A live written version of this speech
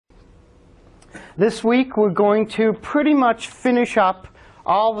This week we're going to pretty much finish up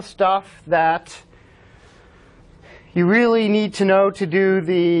all the stuff that you really need to know to do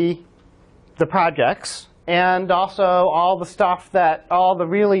the projects, and also all the stuff that, all the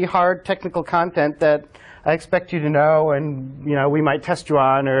really hard technical content that I expect you to know and we might test you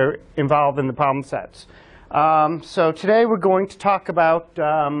on or involve in the problem sets. So today we're going to talk about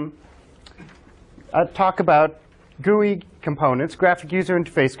GUI components, graphic user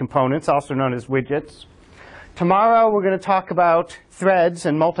interface components, also known as widgets. Tomorrow we're going to talk about threads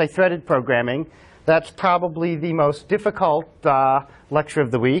and multi-threaded programming. That's probably the most difficult lecture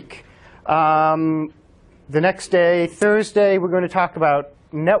of the week. The next day, Thursday, we're going to talk about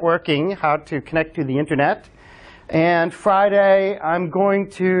networking, how to connect to the internet. And Friday, I'm going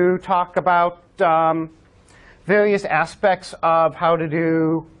to talk about various aspects of how to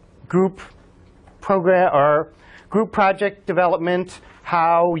do group program or group project development,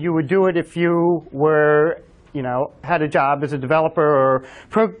 how you would do it if you were, had a job as a developer or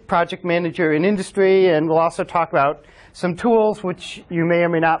project manager in industry. And we'll also talk about some tools which you may or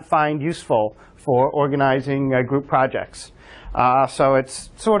may not find useful for organizing group projects. So it's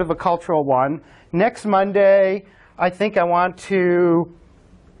sort of a cultural one. Next Monday, I think I want to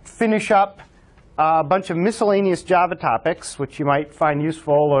finish up a bunch of miscellaneous Java topics, which you might find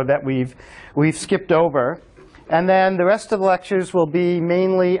useful or that we've skipped over. And then the rest of the lectures will be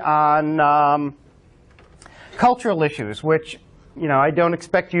mainly on cultural issues, which I don't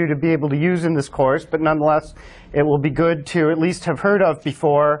expect you to be able to use in this course, but nonetheless, it will be good to at least have heard of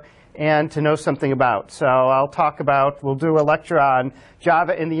before and to know something about. So we'll do a lecture on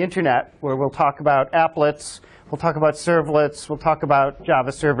Java and the Internet, where we'll talk about applets, we'll talk about servlets, we'll talk about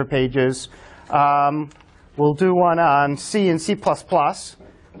Java server pages. We'll do one on C and C++.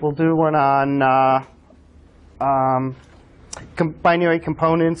 We'll do one on binary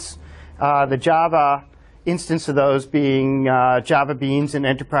components, the Java instance of those being Java Beans and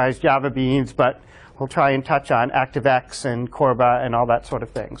Enterprise Java Beans, but we'll try and touch on ActiveX and Corba and all that sort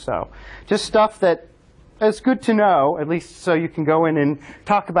of thing. So just stuff that is good to know, at least so you can go in and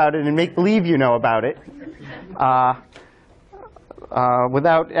talk about it and make believe you know about it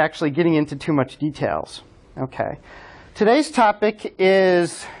without actually getting into too much details. Okay. Today's topic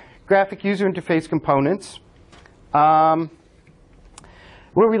is graphic user interface components.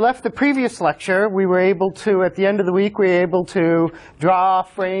 Where we left the previous lecture, we were able to, at the end of the week, we were able to draw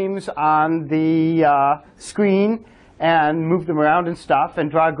frames on the screen and move them around and stuff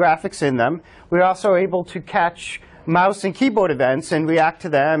and draw graphics in them. We were also able to catch mouse and keyboard events and react to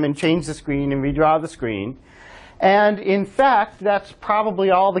them and change the screen and redraw the screen. And in fact, that's probably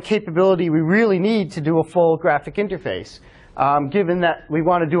all the capability we really need to do a full graphic interface. Given that we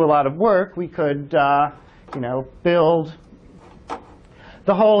want to do a lot of work, we could build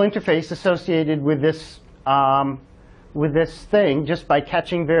the whole interface associated with this thing just by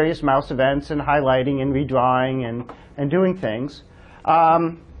catching various mouse events and highlighting and redrawing and doing things.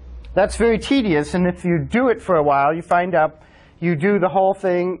 That's very tedious, and if you do it for a while, you find out you do the whole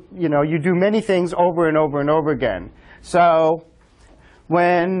thing, you do many things over and over and over again. So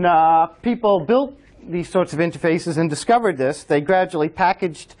when people built these sorts of interfaces and discovered this, they gradually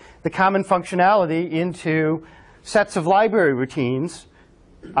packaged the common functionality into sets of library routines,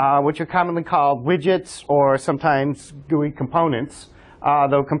 which are commonly called widgets or sometimes GUI components,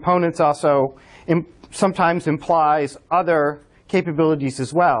 though components also sometimes implies other capabilities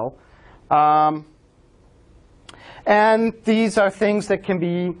as well. And these are things that can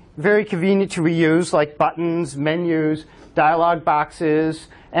be very convenient to reuse, like buttons, menus, dialog boxes,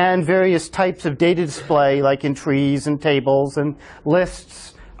 and various types of data display, like in trees and tables and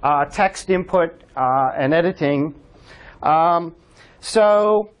lists, text input and editing.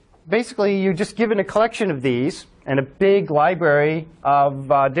 So basically, you're just given a collection of these and a big library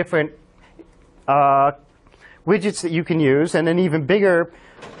of different widgets that you can use, and an even bigger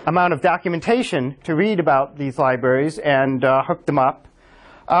amount of documentation to read about these libraries and hook them up.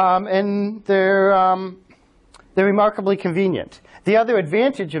 And they're remarkably convenient. The other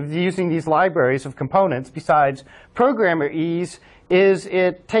advantage of using these libraries of components, besides programmer ease, is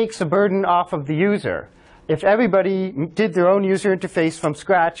it takes a burden off of the user. If everybody did their own user interface from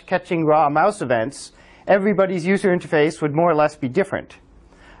scratch, catching raw mouse events, everybody's user interface would more or less be different.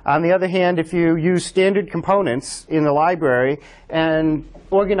 On the other hand, if you use standard components in the library and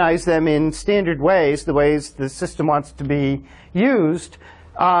organize them in standard ways, the ways the system wants to be used,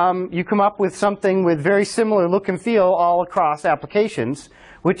 you come up with something with very similar look and feel all across applications,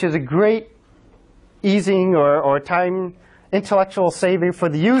 which is a great easing or time intellectual saving for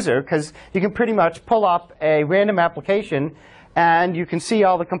the user, because you can pretty much pull up a random application and you can see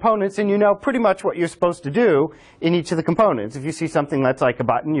all the components, and you know pretty much what you're supposed to do in each of the components. If you see something that's like a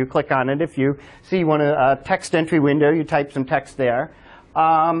button, you click on it. If you see a text entry window, you type some text there.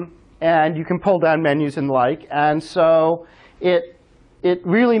 And you can pull down menus and the like. And so it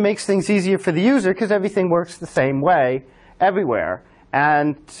really makes things easier for the user because everything works the same way everywhere.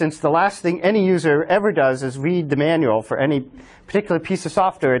 And since the last thing any user ever does is read the manual for any particular piece of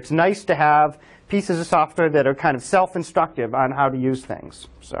software, it's nice to have pieces of software that are kind of self-instructive on how to use things.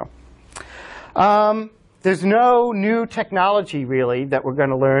 So there's no new technology, really, that we're going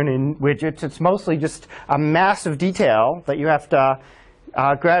to learn in widgets. It's mostly just a massive detail that you have to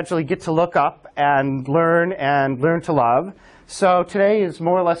gradually get to look up and learn to love. So today is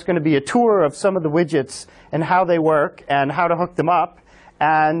more or less going to be a tour of some of the widgets and how they work and how to hook them up.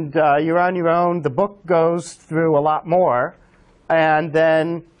 And you're on your own. The book goes through a lot more,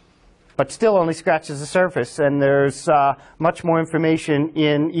 but still only scratches the surface. And there's much more information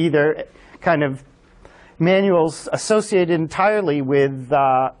in either kind of manuals associated entirely with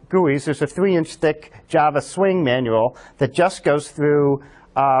GUIs. There's a 3-inch thick Java Swing manual that just goes through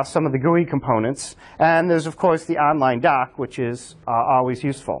some of the GUI components. And there's, of course, the online doc, which is always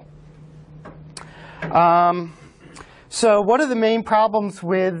useful. So what are the main problems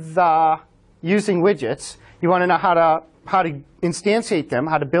with using widgets? You want to know how to instantiate them,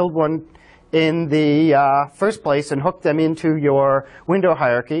 how to build one in the first place and hook them into your window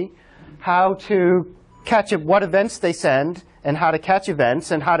hierarchy, how to catch what events they send, and how to catch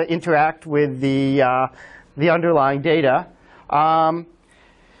events, and how to interact with the underlying data.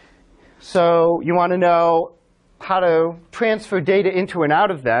 So you want to know how to transfer data into and out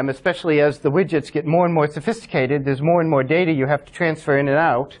of them, especially as the widgets get more and more sophisticated. There's more and more data you have to transfer in and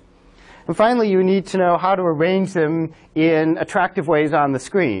out. And finally, you need to know how to arrange them in attractive ways on the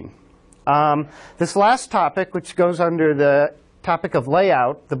screen. This last topic, which goes under the topic of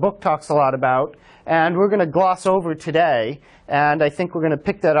layout, the book talks a lot about, and we're going to gloss over today. And I think we're going to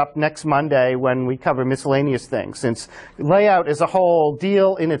pick that up next Monday when we cover miscellaneous things, since layout is a whole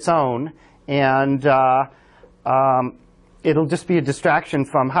deal in its own, and it'll just be a distraction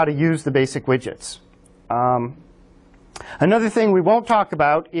from how to use the basic widgets. Another thing we won't talk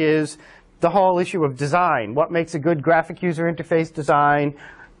about is the whole issue of design. What makes a good graphic user interface design?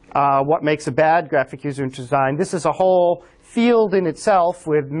 What makes a bad graphic user interface design? This is a whole field in itself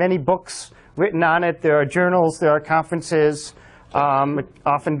with many books written on it. There are journals, there are conferences. It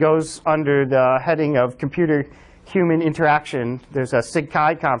often goes under the heading of computer-human interaction. There's a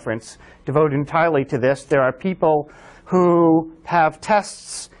SIG-Chi conference devoted entirely to this. There are people who have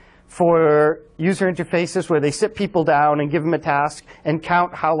tests for user interfaces where they sit people down and give them a task and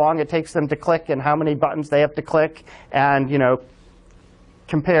count how long it takes them to click and how many buttons they have to click, and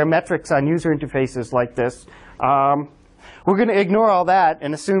compare metrics on user interfaces like this. We're going to ignore all that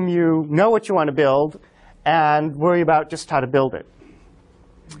and assume you know what you want to build and worry about just how to build it.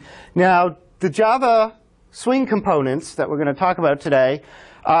 Now, the Java Swing components that we're going to talk about today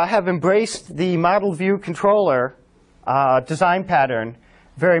have embraced the model view controller design pattern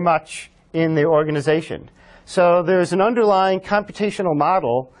very much in the organization. So there's an underlying computational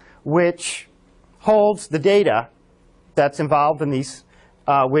model which holds the data that's involved in these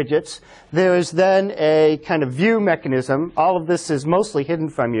widgets. There is then a kind of view mechanism. All of this is mostly hidden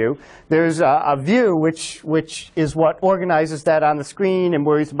from you. There's a view which is what organizes that on the screen and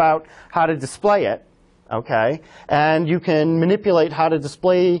worries about how to display it. Okay, and you can manipulate how to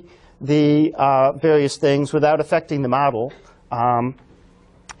display the various things without affecting the model.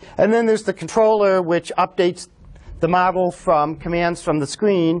 And then there's the controller, which updates the model from commands from the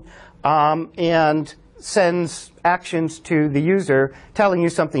screen and sends actions to the user telling you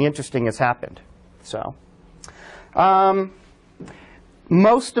something interesting has happened. So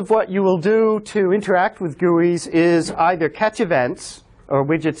most of what you will do to interact with GUIs is either catch events, or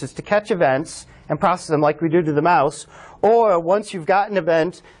widgets is to catch events and process them like we do to the mouse, or once you've got an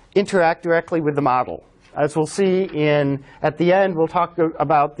event, interact directly with the model. As we'll see at the end, we'll talk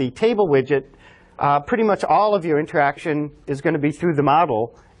about the table widget. Pretty much all of your interaction is going to be through the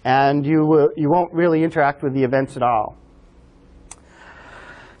model, and you won't really interact with the events at all.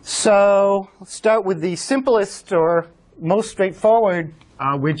 So let's start with the simplest or most straightforward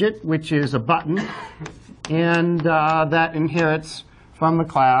widget, which is a button, and that inherits from the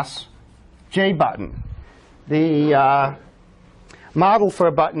class JButton. The model for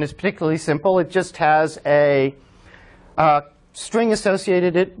a button is particularly simple. It just has a string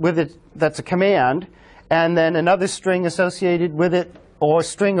associated with it that's a command, and then another string associated with it, or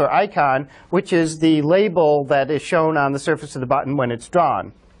string or icon, which is the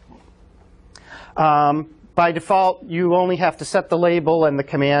but by default, you only have to set the label and the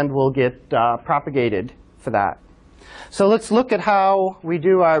command will get propagated for that. So let's look at how we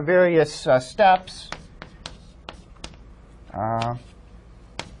do our various steps.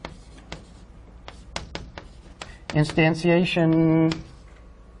 Instantiation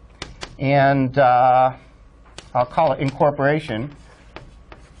and I'll call it incorporation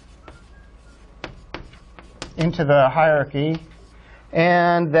into the hierarchy,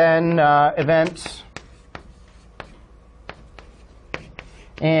 and then events,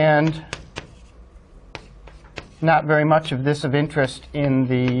 and not very much of this of interest in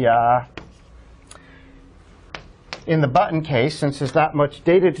the button case, since there's not much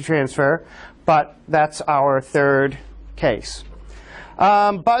data to transfer, but that's our third case.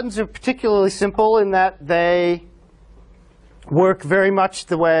 Buttons are particularly simple in that they work very much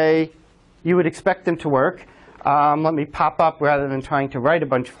the way you would expect them to work. Let me pop up rather than trying to write a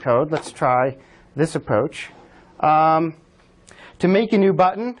bunch of code. Let's try this approach. To make a new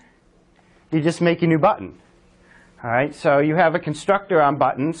button, you just make a new button. All right, so you have a constructor on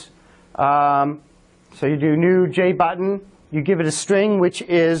buttons. So you do new JButton. You give it a string, which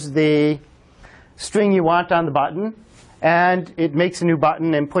is the string you want on the button. And it makes a new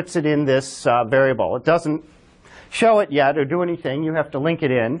button and puts it in this variable. It doesn't show it yet or do anything. You have to link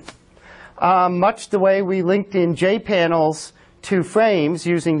it in. Much the way we linked in JPanels to frames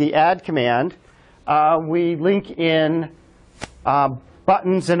using the add command, we link in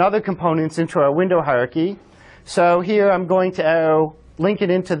buttons and other components into our window hierarchy. So here I'm going to link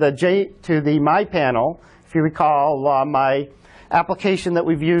it into the my panel. If you recall my application that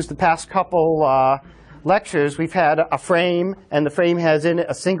we've used the past couple lectures, we've had a frame, and the frame has in it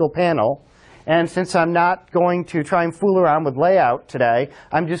a single panel. And since I'm not going to try and fool around with layout today,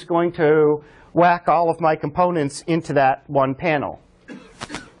 I'm just going to whack all of my components into that one panel.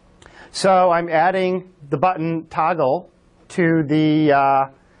 So I'm adding the button toggle to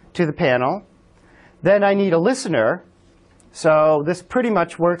the panel. Then I need a listener. So this pretty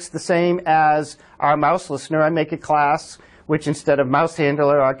much works the same as our mouse listener. I make a class which instead of mouse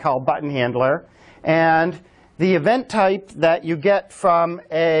handler I call button handler. And the event type that you get from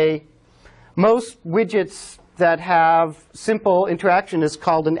most widgets that have simple interaction is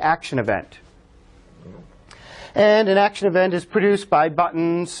called an action event. And an action event is produced by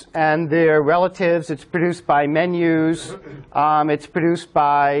buttons and their relatives. It's produced by menus. It's produced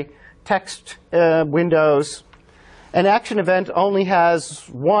by text windows. An action event only has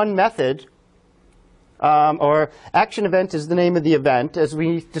one method, or action event is the name of the event. As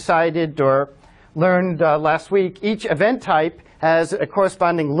we decided or learned last week, each event type has a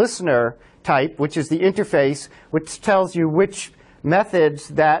corresponding listener type, which is the interface, which tells you which methods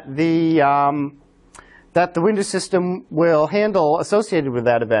that the Windows system will handle associated with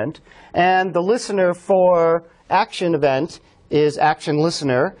that event. And the listener for action event is action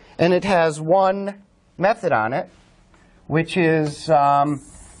listener, and it has one method on it, which is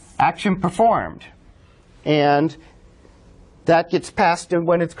action performed. And that gets passed, and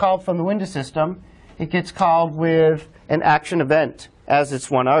when it's called from the Windows system, it gets called with an action event as its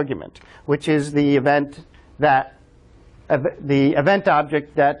one argument, which is the event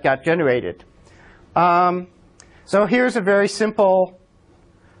object that got generated. So here's a very simple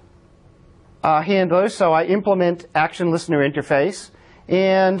handler. So I implement action listener interface,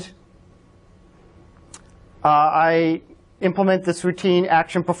 and I implement this routine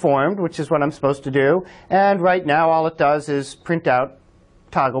action performed, which is what I'm supposed to do. And right now all it does is print out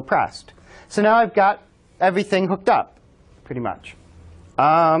toggle pressed. So now I've got everything hooked up, pretty much.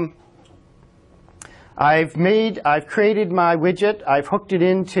 I've created my widget. I've hooked it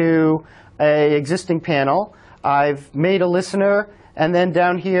into an existing panel. I've made a listener, and then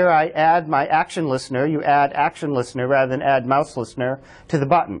down here I add my action listener. You add action listener rather than add mouse listener to the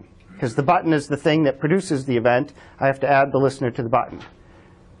button, because the button is the thing that produces the event. I have to add the listener to the button.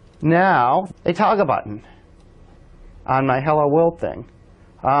 Now, a toggle button on my Hello World thing.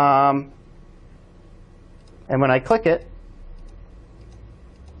 And when I click it,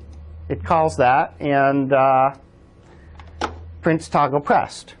 it calls that and prints toggle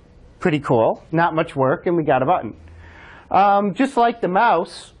pressed. Pretty cool. Not much work, and we got a button. Just like the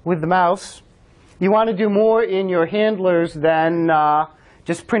mouse, with the mouse, you want to do more in your handlers than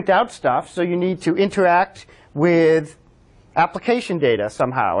just print out stuff. So you need to interact with application data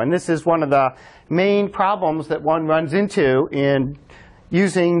somehow. And this is one of the main problems that one runs into in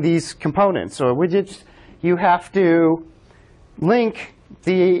using these components or widgets. You have to link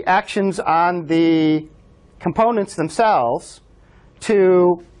the actions on the components themselves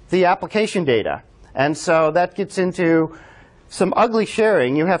to the application data. And so that gets into some ugly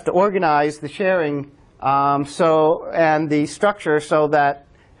sharing. You have to organize the sharing And the structure so that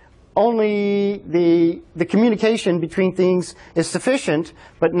only the communication between things is sufficient,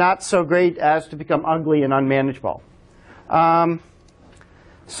 but not so great as to become ugly and unmanageable.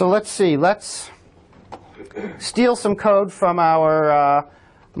 So let's see. Let's steal some code from our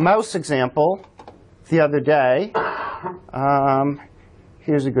mouse example the other day.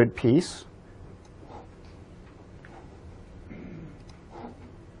 Here's a good piece.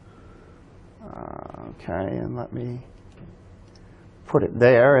 Okay, and let me put it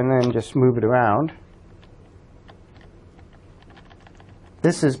there and then just move it around.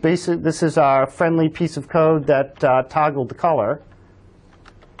 This is our friendly piece of code that toggled the color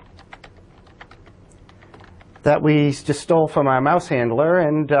that we just stole from our mouse handler,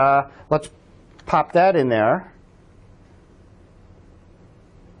 and let's pop that in there.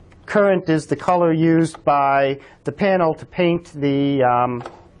 Current is the color used by the panel to paint the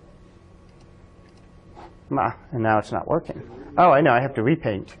and now it's not working. Oh, I know, I have to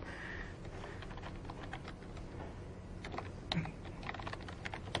repaint.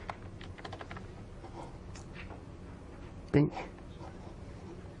 Bink.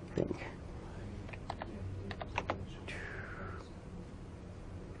 Bink.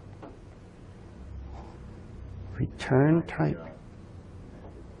 Return type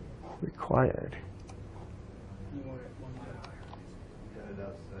required.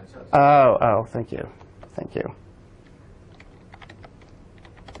 Oh, thank you. Thank you.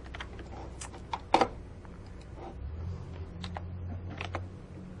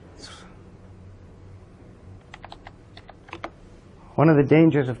 One of the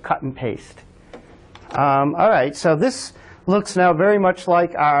dangers of cut and paste. All right, so this looks now very much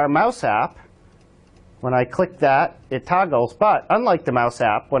like our mouse app. When I click that, it toggles. But unlike the mouse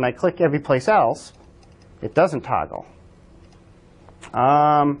app, when I click every place else, it doesn't toggle.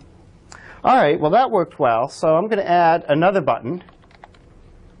 All right, well, that worked well. So I'm going to add another button.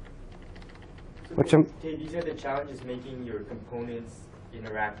 So you said the challenge is making your components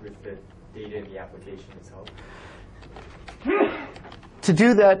interact with the data in the application itself? To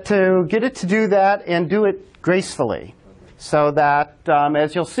do that, to get it to do that and do it gracefully. So that,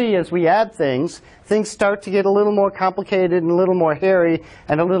 as you'll see, as we add things, things start to get a little more complicated and a little more hairy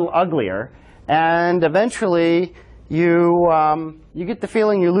and a little uglier. And eventually, you get the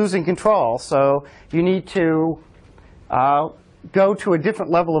feeling you're losing control. So you need to go to a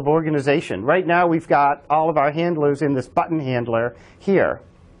different level of organization. Right now, we've got all of our handlers in this button handler here.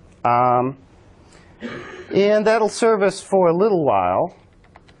 And that'll serve us for a little while.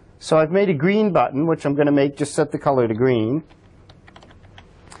 So I've made a green button, which I'm going to make just set the color to green.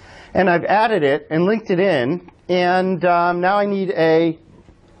 And I've added it and linked it in. And now I need a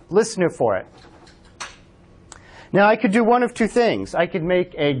listener for it. Now I could do one of two things. I could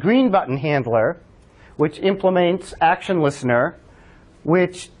make a green button handler, which implements action listener,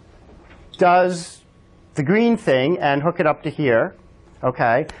 which does the green thing and hook it up to here.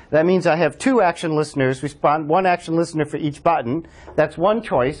 Okay, that means I have two action listeners, respond one action listener for each button. That's one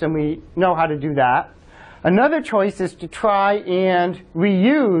choice, and we know how to do that. Another choice is to try and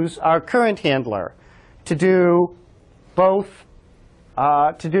reuse our current handler to do both,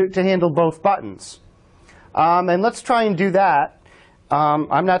 to handle both buttons. And let's try and do that.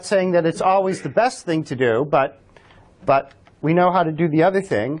 I'm not saying that it's always the best thing to do, but we know how to do the other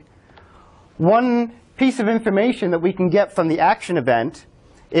thing. One piece of information that we can get from the action event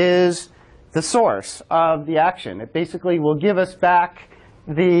is the source of the action. It basically will give us back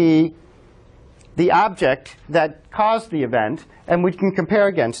the object that caused the event, and we can compare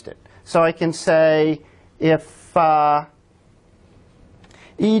against it. So I can say if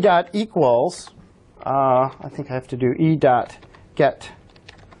E dot equals, I think I have to do E dot get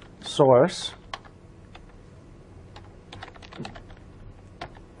source.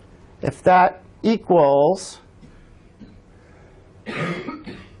 If that equals,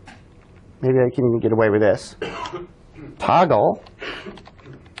 maybe I can even get away with this, toggle.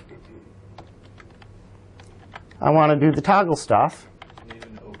 I want to do the toggle stuff. You need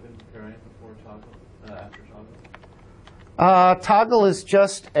an open parent before toggle, after toggle? Toggle is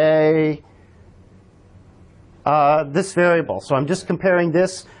just a this variable. So I'm just comparing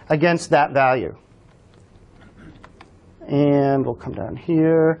this against that value. And we'll come down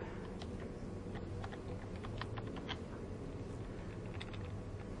here.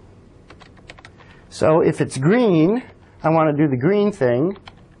 So if it's green, I want to do the green thing,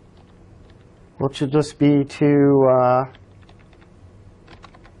 which will just be to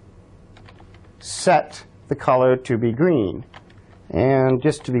set the color to be green. And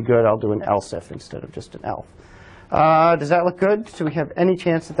just to be good, I'll do an else if instead of just an elf. Does that look good? Do we have any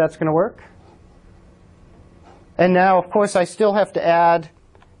chance that that's going to work? And now, of course, I still have to add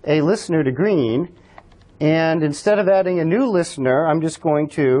a listener to green. And instead of adding a new listener, I'm just going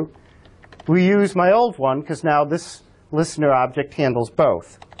to reuse my old one, because now this listener object handles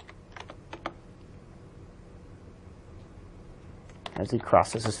both. As he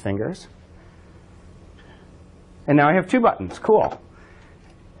crosses his fingers. And now I have 2 buttons. Cool.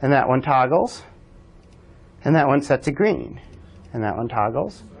 And that one toggles. And that one sets a green. And that one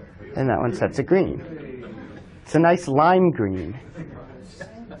toggles. And that one sets a green. It's a nice lime green.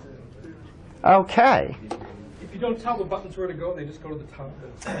 OK. If you don't tell the buttons where to go, they just go to the top.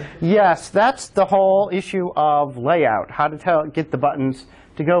 Yes, that's the whole issue of layout, how to get the buttons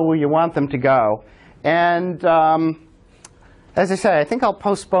to go where you want them to go. And as I say, I think I'll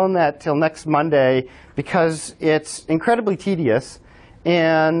postpone that till next Monday because it's incredibly tedious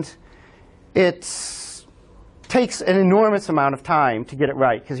and it takes an enormous amount of time to get it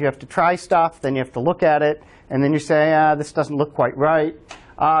right because you have to try stuff, then you have to look at it, and then you say, this doesn't look quite right.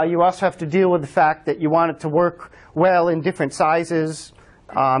 You also have to deal with the fact that you want it to work well in different sizes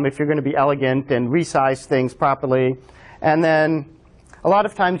if you're going to be elegant and resize things properly. And then a lot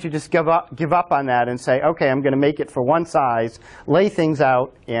of times you just give up on that and say, OK, I'm going to make it for one size, lay things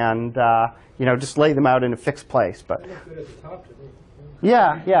out, and just lay them out in a fixed place. But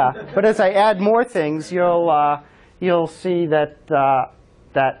yeah. But as I add more things, you'll see that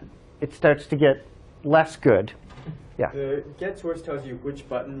it starts to get less good. Yeah. The get source tells you which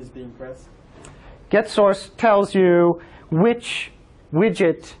button is being pressed. Get source tells you which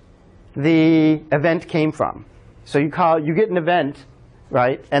widget the event came from. So you get an event,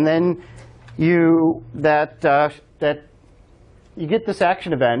 right? And then you get this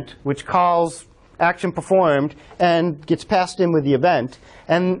action event, which calls action performed and gets passed in with the event.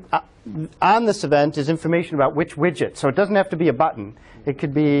 And on this event is information about which widget. So it doesn't have to be a button. It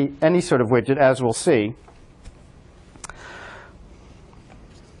could be any sort of widget, as we'll see.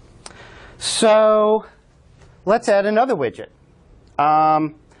 So let's add another widget.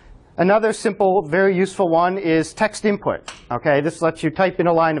 Another simple, very useful one is text input. Okay, this lets you type in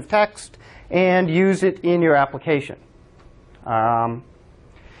a line of text and use it in your application.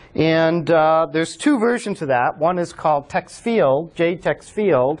 There's 2 versions of that. One is called text field, JText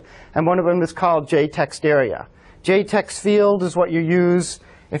field, and one of them is called JText area. JText field is what you use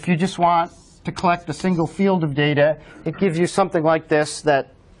if you just want to collect a single field of data. It gives you something like this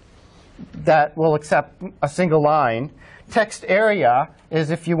that will accept a single line. Text area is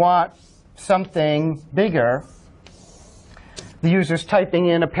if you want something bigger. The user's typing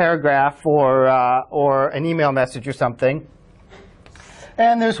in a paragraph or an email message or something.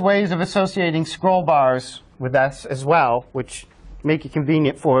 And there's ways of associating scroll bars with this as well, which make it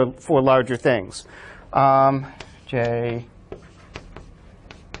convenient for larger things. J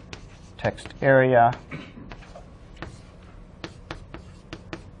text area.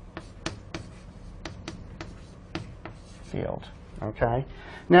 Field. Okay.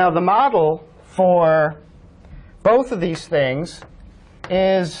 Now the model for both of these things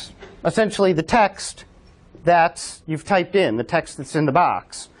is essentially the text that you've typed in, the text that's in the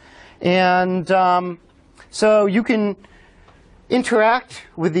box. And so you can interact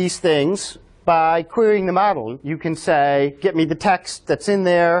with these things by querying the model. You can say, get me the text that's in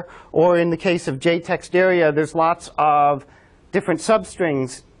there, or in the case of JText area, there's lots of different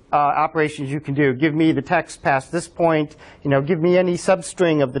substrings operations you can do. Give me the text past this point. Give me any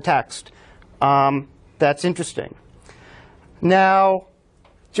substring of the text. That's interesting. Now,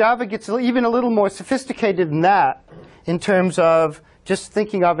 Java gets even a little more sophisticated than that in terms of just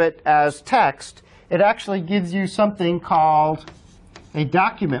thinking of it as text. It actually gives you something called a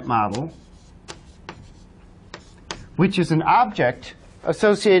document model, which is an object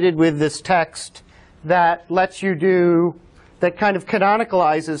associated with this text that lets you do, that kind of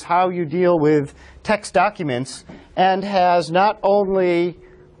canonicalizes how you deal with text documents and has not only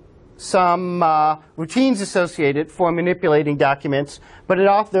some routines associated for manipulating documents, but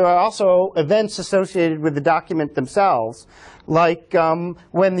there are also events associated with the document themselves. Like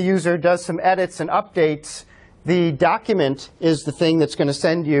when the user does some edits and updates, the document is the thing that's going to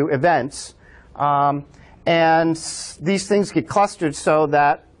send you events. And these things get clustered so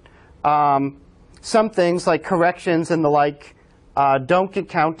that some things like corrections and the like don't get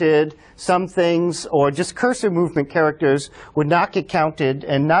counted. Some things, or just cursor movement characters, would not get counted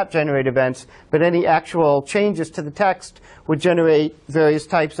and not generate events, but any actual changes to the text would generate various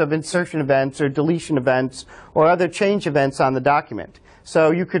types of insertion events or deletion events or other change events on the document. So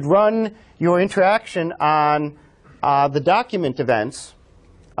you could run your interaction on the document events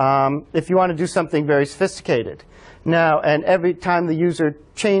if you want to do something very sophisticated. Now, and every time the user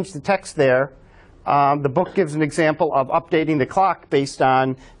changed the text there, The book gives an example of updating the clock based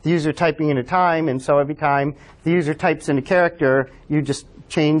on the user typing in a time, and so every time the user types in a character, you just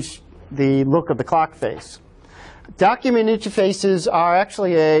change the look of the clock face. Document interfaces are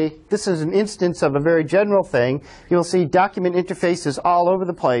actually this is an instance of a very general thing. You'll see document interfaces all over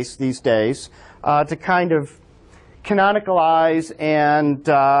the place these days to kind of canonicalize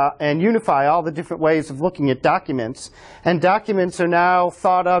and unify all the different ways of looking at documents. And documents are now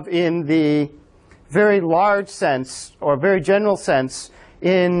thought of in the very large sense, or very general sense,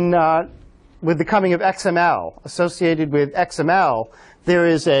 with the coming of XML. Associated with XML, there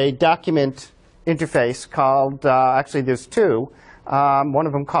is a document interface called, actually there's two. One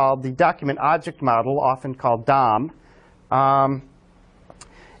of them called the Document Object Model, often called DOM.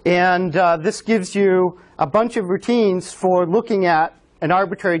 This gives you a bunch of routines for looking at an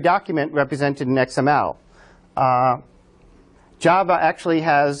arbitrary document represented in XML. Java actually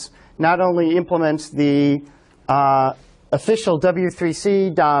not only implements the official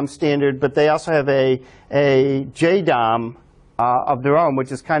W3C DOM standard, but they also have a JDOM of their own,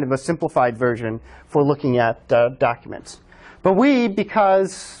 which is kind of a simplified version for looking at documents. But we,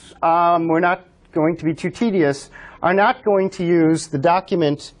 because we're not going to be too tedious, are not going to use the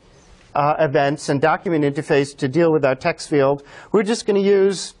document events and document interface to deal with our text field. We're just going to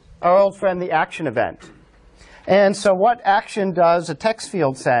use our old friend, the action event. And so what action does a text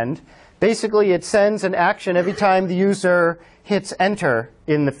field send? Basically, it sends an action every time the user hits enter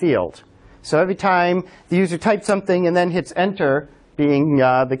in the field. So every time the user types something and then hits enter, being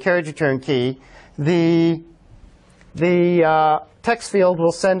the carriage return key, the text field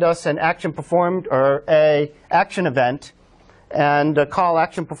will send us an action performed or a action event and a call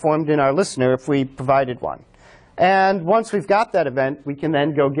action performed in our listener if we provided one. And once we've got that event, we can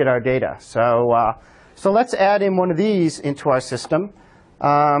then go get our data. So let's add in one of these into our system.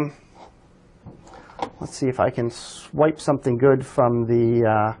 Let's see if I can swipe something good from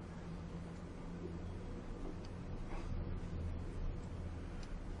the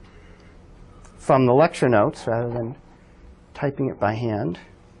lecture notes rather than typing it by hand.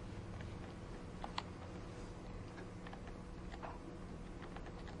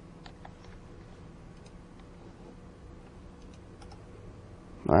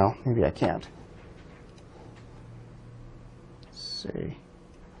 Well, maybe I can't. Let's see.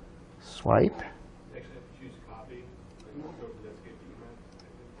 Swipe. Actually, have to choose copy.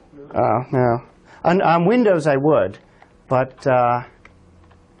 Oh, no. On Windows, I would, but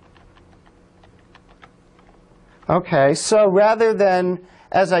okay. So rather than,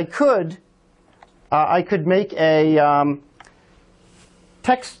 as I could make a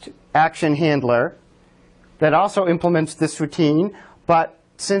text action handler that also implements this routine, but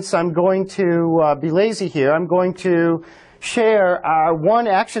since I'm going to be lazy here, I'm going to share our one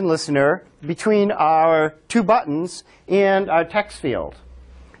action listener between our two buttons and our text field.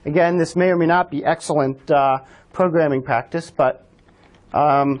 Again, this may or may not be excellent programming practice, but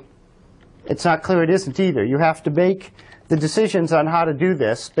it's not clear it isn't either. You have to make the decisions on how to do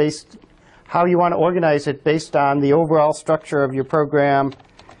this, how you want to organize it based on the overall structure of your program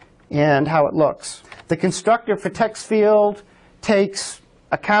and how it looks. The constructor for text field takes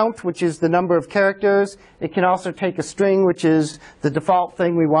a count, which is the number of characters. It can also take a string, which is the default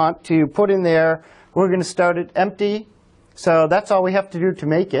thing we want to put in there. We're going to start it empty. So that's all we have to do to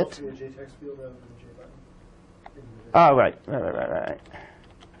make it. A JText field rather than a J button. Oh, right.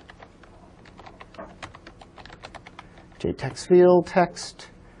 JText field, text.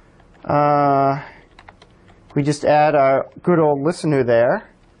 We just add our good old listener there.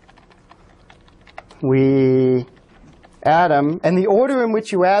 We add them, and the order in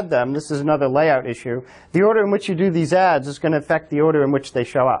which you add them, this is another layout issue, the order in which you do these adds is going to affect the order in which they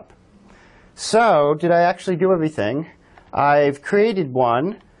show up. So, did I actually do everything? I've created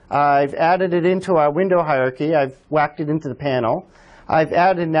one. I've added it into our window hierarchy. I've whacked it into the panel. I've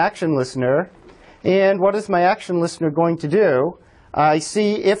added an action listener. And what is my action listener going to do? I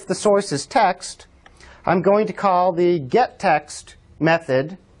see if the source is text, I'm going to call the getText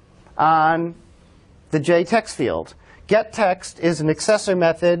method on the JText field. GetText is an accessor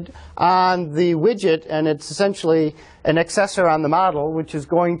method on the widget, and it's essentially an accessor on the model, which is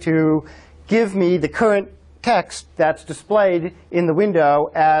going to give me the current text that's displayed in the window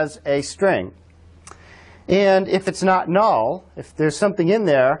as a string. And if it's not null, if there's something in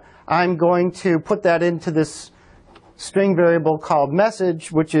there, I'm going to put that into this string variable called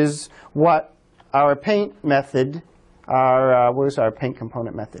message, which is what our paint method, where's our paint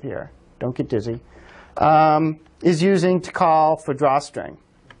component method here? Don't get dizzy. Is using to call for drawstring.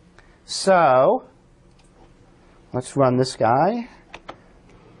 So let's run this guy.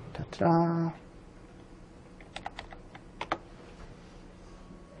 Ta-da.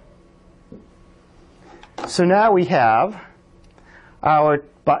 So now we have our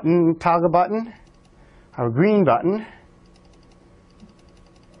button, toggle button, our green button,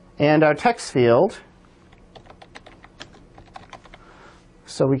 and our text field.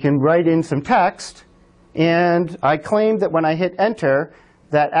 So we can write in some text, and I claimed that when I hit enter,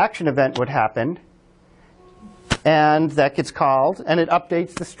 that action event would happen, and that gets called, and it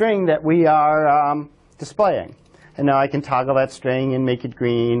updates the string that we are displaying. And now I can toggle that string and make it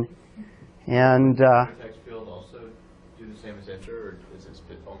green. And the text field also do the same as enter, or is it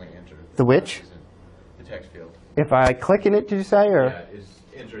only enter? The which? The text field. If I click in it, did you say? Or? Yeah, is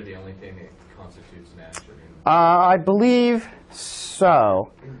enter the only thing that constitutes an action? I believe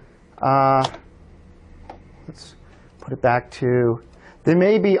so. Let's put it back to, there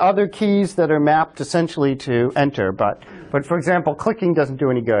may be other keys that are mapped essentially to enter, but for example, clicking doesn't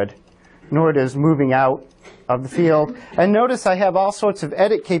do any good, nor does moving out of the field. And notice I have all sorts of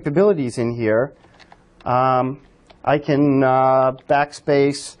edit capabilities in here. I can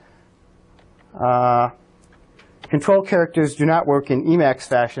backspace. Control characters do not work in Emacs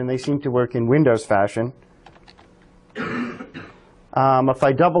fashion. They seem to work in Windows fashion. If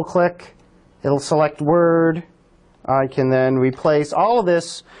I double click, it'll select Word. I can then replace all of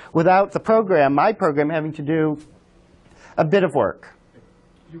this without the program, my program, having to do a bit of work. If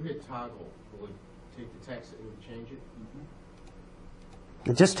you hit toggle, will it take the text and change it?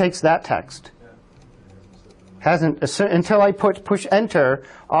 It just takes that text. Hasn't until I push enter.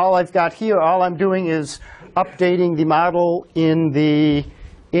 All I've got here, all I'm doing is updating the model in the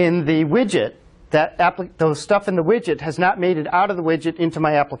widget. The stuff in the widget has not made it out of the widget into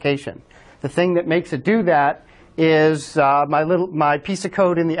my application. The thing that makes it do that is my piece of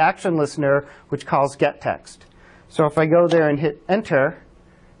code in the action listener, which calls getText. So if I go there and hit enter,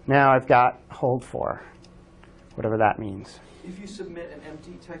 now I've got hold for, whatever that means. If you submit an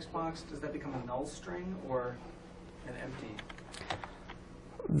empty text box, does that become a null string or an empty?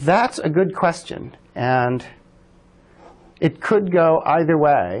 That's a good question, and it could go either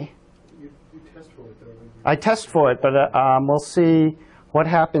way. You test for it, though. I test for it, but we'll see what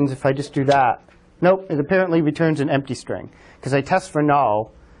happens if I just do that. Nope, it apparently returns an empty string, because I test for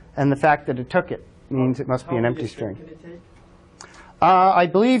null, and the fact that it took it means it must be an empty string. Can it take? I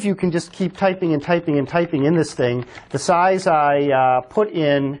believe you can just keep typing and typing and typing in this thing. The size I put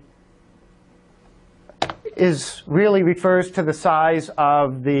in really refers to the size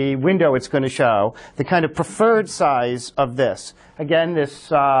of the window it's going to show, the kind of preferred size of this. Again, this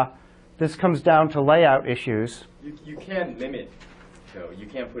comes down to layout issues. You can't limit, though. You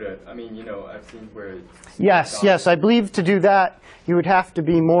can't put a, I mean, you know, I've seen where it's... Yes, I believe to do that, you would have to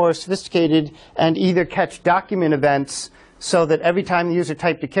be more sophisticated and either catch document events so that every time the user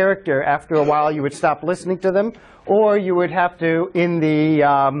typed a character, after a while you would stop listening to them, or you would have to, in the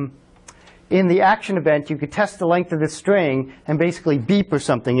action event, you could test the length of the string and basically beep or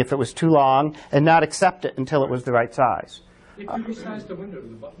something if it was too long and not accept it until it was the right size. If you resize the window, do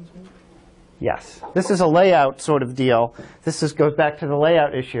the buttons move? Yes. This is a layout sort of deal. This goes back to the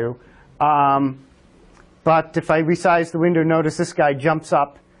layout issue. But if I resize the window, notice this guy jumps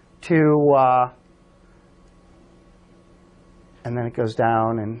up to, and then it goes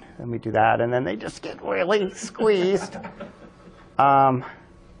down, and then we do that, and then they just get really squeezed. I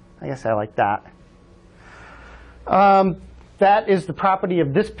guess I like that. That is the property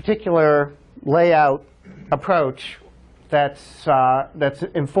of this particular layout approach that's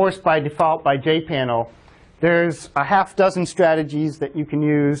enforced by default by JPanel. There's a half dozen strategies that you can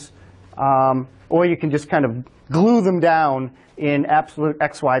use, or you can just kind of glue them down in absolute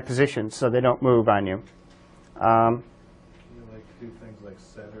XY positions so they don't move on you. You like do things like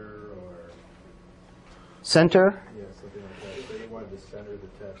center or Center? yeah, something like that. So you wanted to center the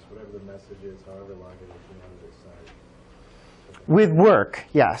text, whatever the message is, however long it is, you wanted it centered. With work,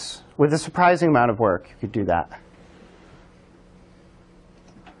 yes. With a surprising amount of work, you could do that.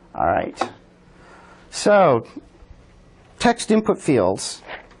 All right. So, text input fields.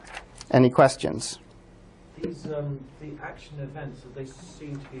 Any questions? These the action events, they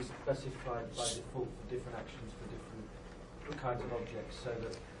seem to be specified by default for different actions for different kinds of objects. So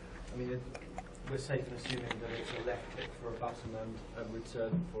that, I mean, we're safe in assuming that it's a left click for a button and a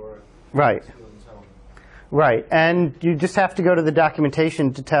return for a Right. text field and so on. Right, and you just have to go to the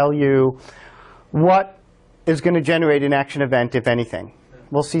documentation to tell you what is going to generate an action event, if anything.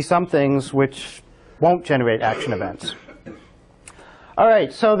 We'll see some things which won't generate action events. All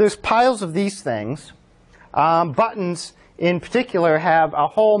right, so there's piles of these things. Buttons, in particular, have a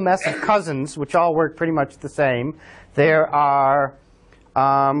whole mess of cousins, which all work pretty much the same. There are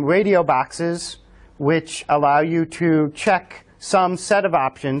radio boxes, which allow you to check some set of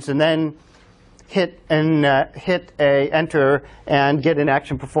options and then hit a enter and get an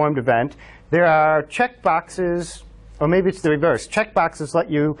action performed event. There are checkboxes, or maybe it's the reverse. Checkboxes let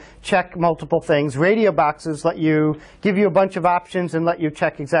you check multiple things. Radio boxes let you give you a bunch of options and let you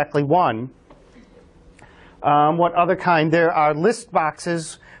check exactly one. What other kind? There are list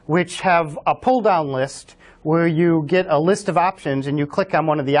boxes which have a pull-down list where you get a list of options and you click on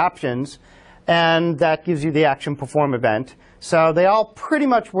one of the options and that gives you the action perform event. So they all pretty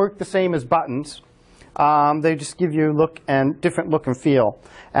much work the same as buttons. They just give you different look and feel.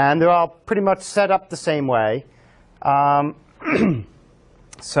 And they're all pretty much set up the same way.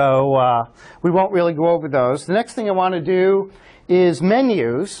 So we won't really go over those. The next thing I want to do is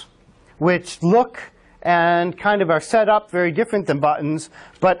menus, which look and kind of are set up very different than buttons.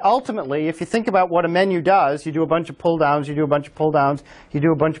 But ultimately, if you think about what a menu does, you do a bunch of pull-downs, you do a bunch of pull-downs, you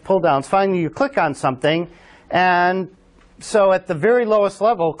do a bunch of pull-downs. Finally, you click on something. And so at the very lowest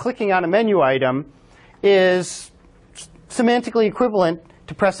level, clicking on a menu item is semantically equivalent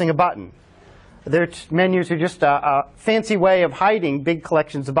to pressing a button. Their menus are just a fancy way of hiding big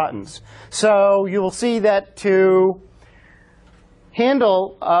collections of buttons. So you will see that to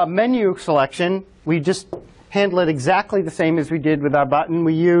handle a menu selection, we just handle it exactly the same as we did with our button.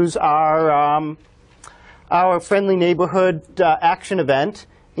 We use our friendly neighborhood action event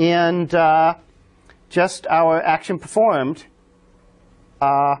and just our action performed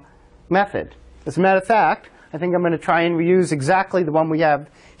method. As a matter of fact, I think I'm going to try and reuse exactly the one we have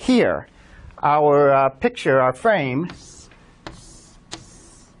here. Our picture, our frame.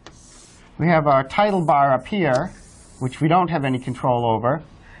 We have our title bar up here, which we don't have any control over.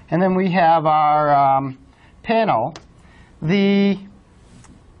 And then we have our panel. The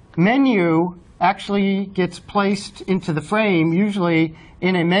menu actually gets placed into the frame, usually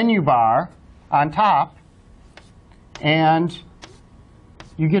in a menu bar on top. And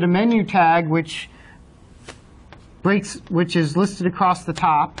you get a menu tag which is listed across the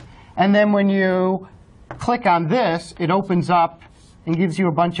top. And then when you click on this, it opens up and gives you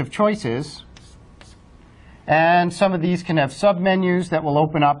a bunch of choices. And some of these can have submenus that will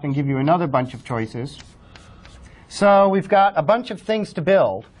open up and give you another bunch of choices. So we've got a bunch of things to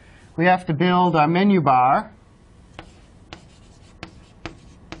build. We have to build our menu bar.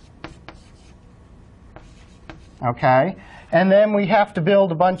 Okay. And then we have to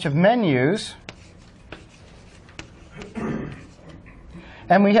build a bunch of menus.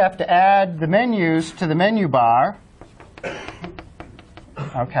 And we have to add the menus to the menu bar.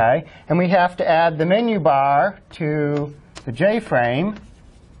 Okay. And we have to add the menu bar to the J-frame.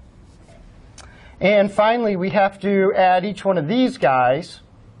 And finally, we have to add each one of these guys.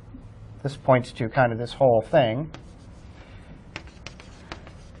 This points to kind of this whole thing.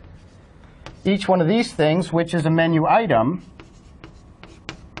 Each one of these things, which is a menu item.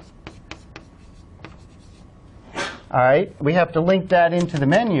 All right, we have to link that into the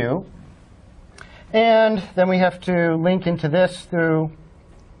menu. And then we have to link into this through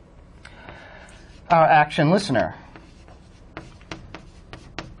our action listener.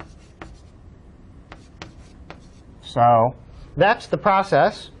 So that's the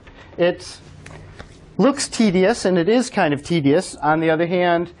process. It looks tedious, and it is kind of tedious. On the other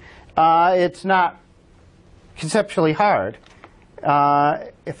hand, it's not conceptually hard.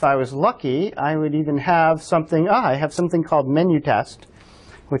 If I was lucky, I would even have something. I have something called menu test,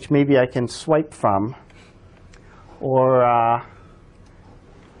 which maybe I can swipe from. Or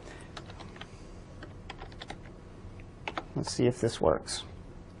let's see if this works.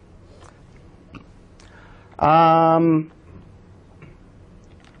 All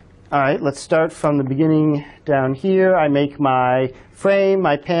right, let's start from the beginning down here. I make my frame,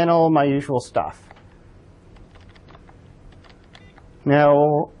 my panel, my usual stuff.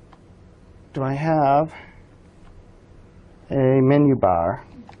 Now, do I have a menu bar?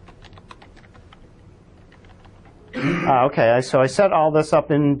 Okay, so I set all this up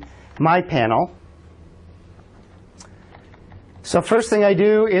in my panel. So first thing I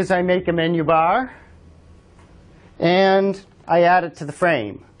do is I make a menu bar, and I add it to the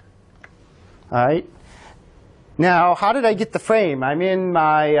frame. All right. Now, how did I get the frame? I'm in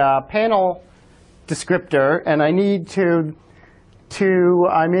my panel descriptor, and I need I'm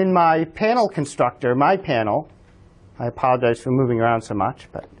in my panel constructor, my panel. I apologize for moving around so much,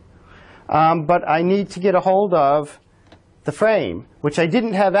 but I need to get a hold of the frame, which I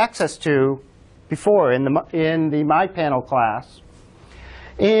didn't have access to before in the my panel class.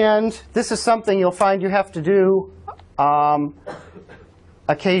 And this is something you'll find you have to do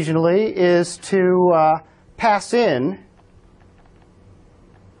occasionally, is to pass in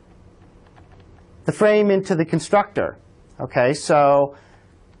the frame into the constructor. Okay, so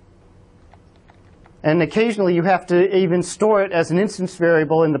And occasionally you have to even store it as an instance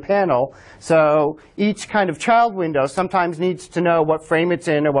variable in the panel. So each kind of child window sometimes needs to know what frame it's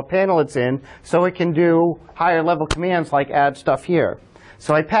in or what panel it's in, so it can do higher level commands like add stuff here.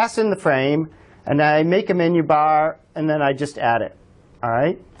 So I pass in the frame, and I make a menu bar, and then I just add it. All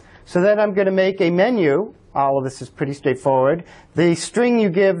right? So then I'm going to make a menu. All of this is pretty straightforward. The string you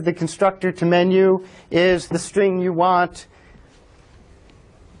give the constructor to menu is the string you want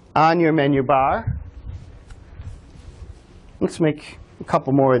on your menu bar. Let's make a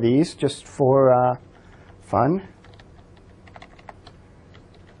couple more of these just for fun.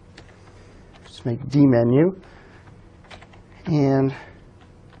 Let's make dmenu. And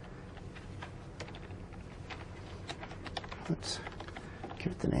let's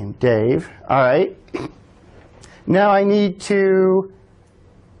give it the name Dave. All right. Now I need to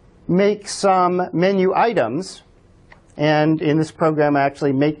make some menu items. And in this program, I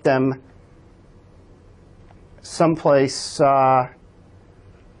actually make them someplace. I'm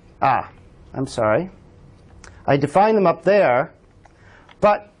sorry. I define them up there.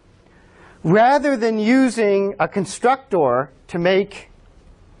 But rather than using a constructor to make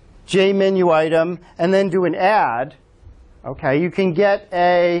JMenuItem and then do an add, okay, you can get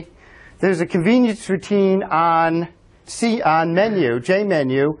there's a convenience routine on menu,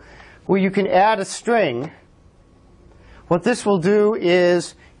 JMenu, where you can add a string. What this will do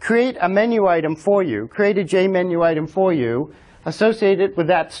is create a menu item for you, create a JMenuItem for you, associate it with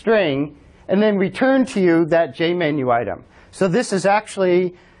that string, and then return to you that JMenuItem. So this is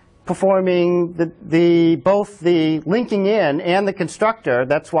actually performing both the linking in and the constructor.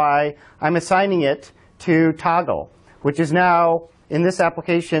 That's why I'm assigning it to toggle, which is now, in this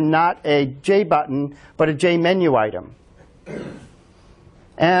application, not a JButton, but a JMenuItem.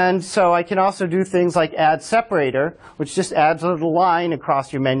 And so I can also do things like add separator, which just adds a little line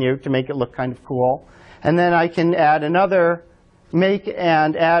across your menu to make it look kind of cool. And then I can add make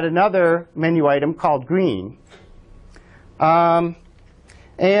and add another menu item called green. And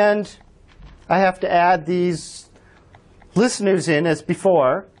I have to add these listeners in as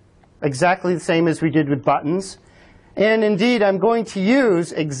before, exactly the same as we did with buttons. And indeed, I'm going to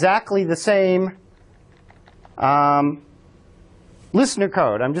use exactly the same listener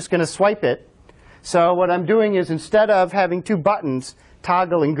code. I'm just going to swipe it. So what I'm doing is, instead of having two buttons,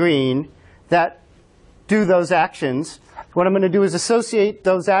 toggle and green, that do those actions, what I'm going to do is associate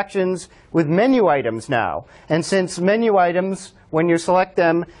those actions with menu items now. And since menu items, when you select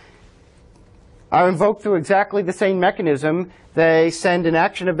them, are invoked through exactly the same mechanism, they send an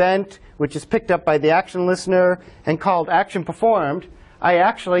action event, which is picked up by the action listener and called action performed. I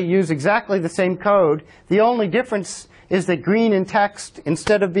actually use exactly the same code. The only difference is that green and text,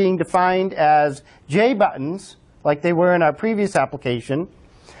 instead of being defined as JButtons, like they were in our previous application,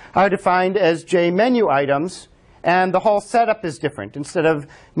 are defined as JMenuItems, and the whole setup is different. Instead of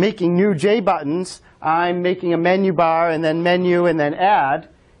making new JButtons, I'm making a menu bar and then menu and then add,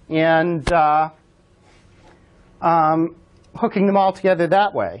 and hooking them all together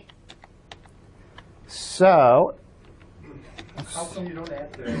that way. So, how come you don't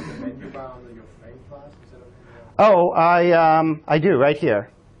add the menu bar under your frame class instead of? Oh, I do right here.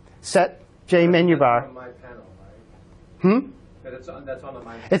 Set JMenuBar. That's on my panel, right? That's on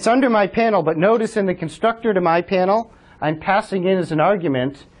my. It's under my panel, but notice in the constructor to my panel, I'm passing in as an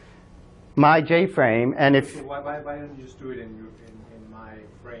argument my JFrame, and if Okay, why don't you just do it in my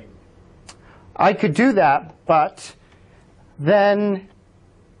frame? I could do that, but then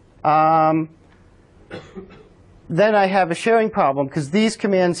then I have a sharing problem, because these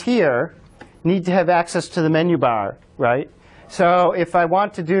commands here need to have access to the menu bar, right? So if I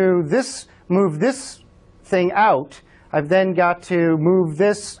want to do this, move this thing out, I've then got to move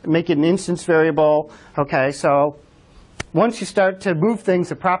this, make it an instance variable. Okay, so once you start to move things,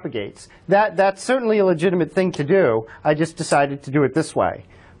 it propagates. That's certainly a legitimate thing to do. I just decided to do it this way.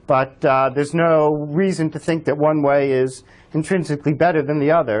 But there's no reason to think that one way is intrinsically better than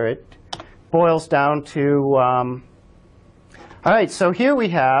the other. It boils down to, all right, so here we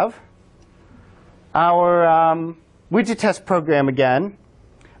have our widget test program again,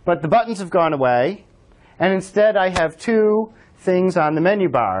 but the buttons have gone away, and instead I have two things on the menu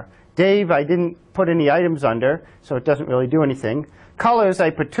bar. Dave, I didn't put any items under, so it doesn't really do anything. Colors, I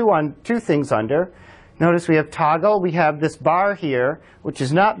put two things under. Notice we have toggle. We have this bar here, which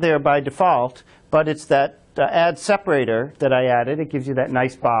is not there by default, but it's that add separator that I added. It gives you that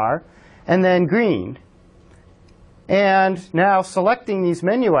nice bar. And then green. And now selecting these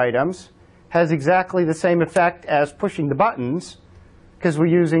menu items has exactly the same effect as pushing the buttons, because we're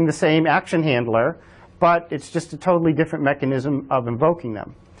using the same action handler, but it's just a totally different mechanism of invoking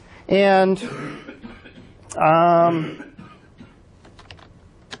them. And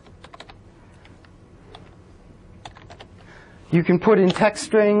You can put in text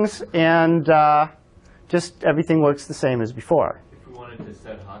strings, and just everything works the same as before. If we wanted to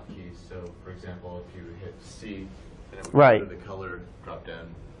set hotkeys, so for example, if you hit C, then it would Right. go to the color drop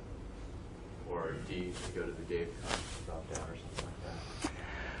down, or D to go to the date drop down, or something like that.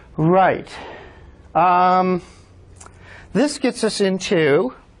 Right. This gets us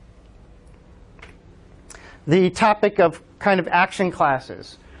into the topic of kind of action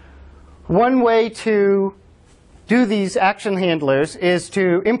classes. One way to do these action handlers is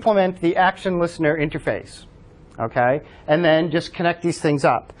to implement the action listener interface, okay? And then just connect these things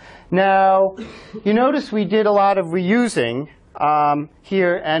up. Now, you notice we did a lot of reusing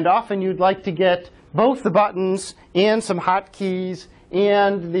here, and often you'd like to get both the buttons and some hotkeys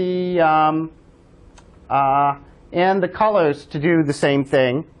and the colors to do the same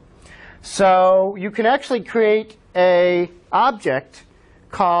thing. So you can actually create a object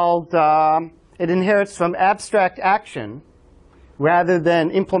called it inherits from abstract action rather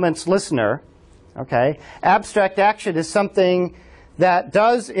than implements listener. Okay? Abstract action is something that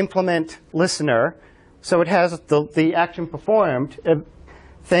does implement listener, so it has the action performed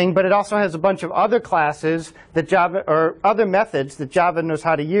thing, but it also has a bunch of other classes that Java, or other methods that Java knows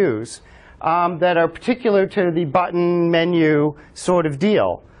how to use that are particular to the button menu sort of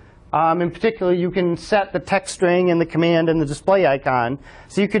deal. In particular, you can set the text string and the command and the display icon.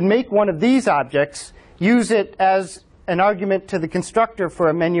 So you could make one of these objects, use it as an argument to the constructor for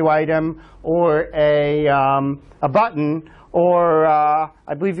a menu item or a button, or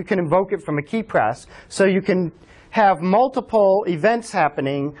I believe you can invoke it from a key press. So you can have multiple events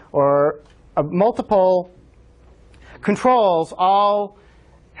happening, or multiple controls all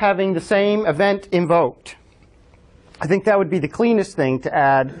having the same event invoked. I think that would be the cleanest thing to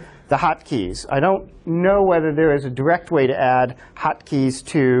add the hotkeys. I don't know whether there is a direct way to add hotkeys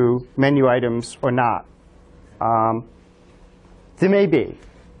to menu items or not. There may be.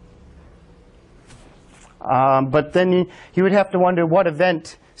 But then you would have to wonder what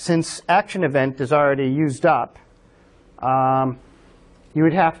event, since action event is already used up, you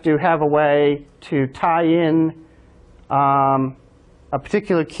would have to have a way to tie in a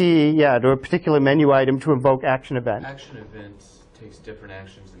particular key, to a particular menu item to invoke action event. Action events takes different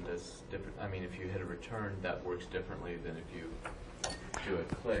actions and does different. I mean, if you hit a return, that works differently than if you do a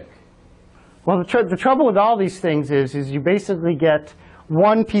click. Well, the trouble with all these things is you basically get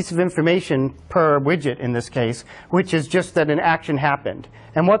one piece of information per widget in this case, which is just that an action happened.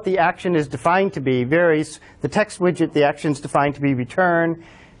 And what the action is defined to be varies. The text widget, the action is defined to be return.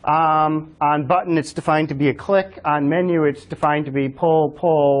 On button, it's defined to be a click. On menu, it's defined to be pull,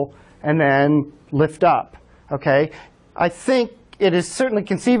 pull, and then lift up. Okay? I think it is certainly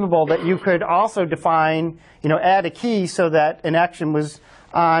conceivable that you could also define, add a key so that an action was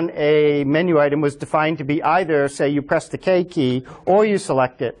on a menu item was defined to be either, say, you press the K key or you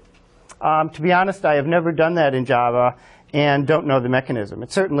select it. To be honest, I have never done that in Java and don't know the mechanism.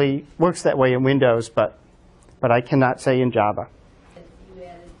 It certainly works that way in Windows, but I cannot say in Java.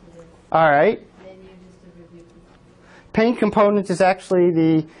 All right. Paint component is actually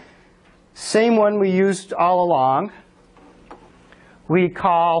the same one we used all along. We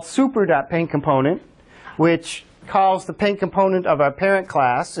call super.paintComponent, which calls the paint component of our parent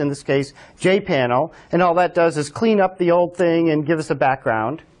class, in this case JPanel, and all that does is clean up the old thing and give us a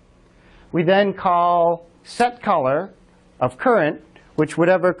background. We then call setColor of current, which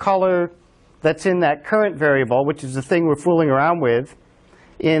whatever color that's in that current variable, which is the thing we're fooling around with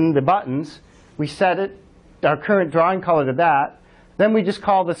in the buttons, we set it, our current drawing color to that. Then we just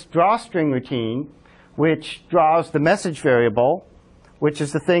call this drawString routine, which draws the message variable, which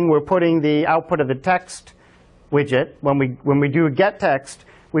is the thing we're putting the output of the text widget. When we do a getText,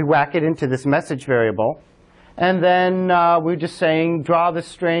 we whack it into this message variable. And then we're just saying draw the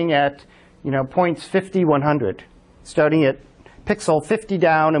string at points 50, 100, starting at pixel 50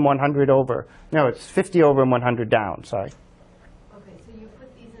 down and 100 over. No, it's 50 over and 100 down, sorry. Okay, so you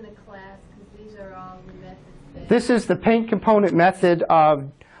put these in a class because these are all the methods. This is the paint component method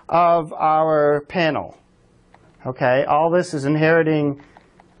of our panel. Okay, all this is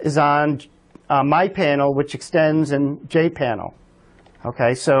on my panel, which extends in JPanel.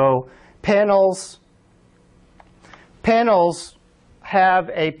 Okay, so panels have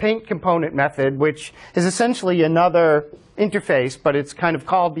a paint component method, which is essentially another interface, but it's kind of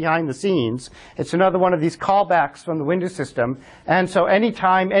called behind the scenes. It's another one of these callbacks from the Windows system. And so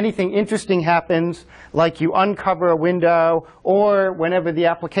anytime anything interesting happens, like you uncover a window, or whenever the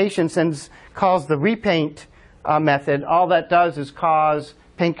application calls the repaint method, all that does is cause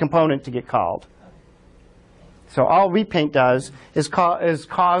paint component to get called. So all repaint does is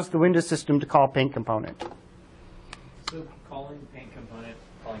cause the Windows system to call paint component. So calling paint component,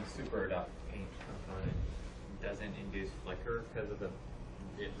 calling super.paint component doesn't induce flicker because of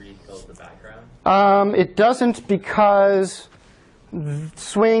it refills the background? It doesn't, because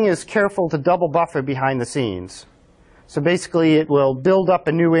Swing is careful to double buffer behind the scenes. So basically it will build up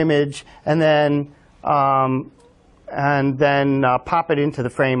a new image and then pop it into the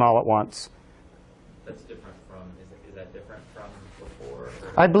frame all at once. That's different from, is that different from before?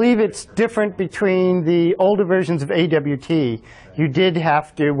 I believe it's different between the older versions of AWT. You did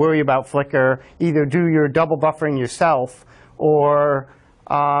have to worry about flicker, either do your double buffering yourself or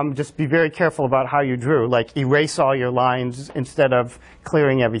just be very careful about how you drew, like erase all your lines instead of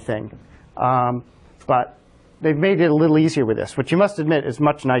clearing everything. But they've made it a little easier with this, which you must admit is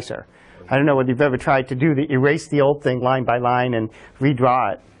much nicer. I don't know whether you've ever tried to do erase the old thing line by line and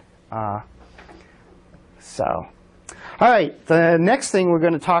redraw it. All right, the next thing we're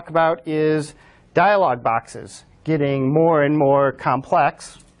going to talk about is dialog boxes, getting more and more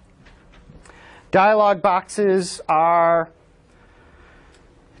complex. Dialog boxes are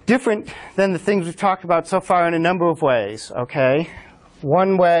different than the things we've talked about so far in a number of ways, okay?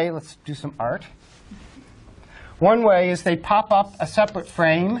 One way, let's do some art. One way is they pop up a separate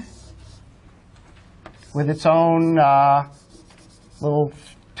frame with its own little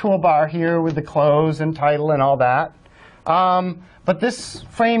toolbar here with the close and title and all that. But this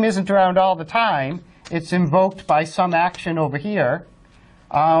frame isn't around all the time. It's invoked by some action over here,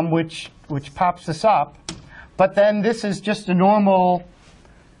 which pops this up. But then this is just a normal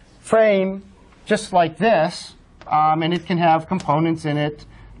frame, just like this, and it can have components in it,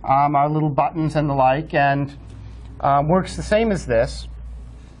 our little buttons and the like, and works the same as this.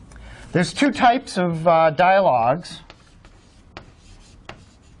 There's two types of dialogues.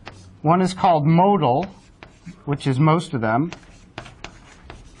 One is called modal, which is most of them.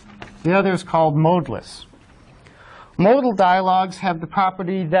 The other is called modeless. Modal dialogues have the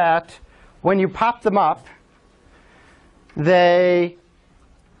property that when you pop them up, they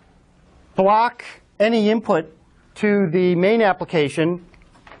block any input to the main application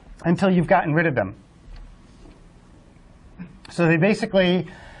until you've gotten rid of them. So they basically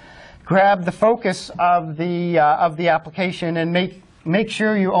grab the focus of the application and make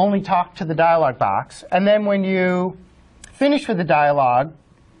sure you only talk to the dialog box. And then when you finish with the dialog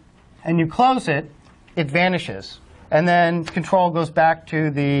and you close it, it vanishes. And then control goes back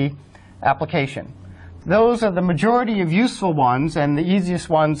to the application. Those are the majority of useful ones and the easiest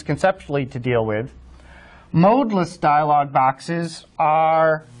ones conceptually to deal with. Modeless dialog boxes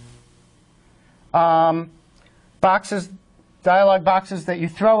are dialog boxes that you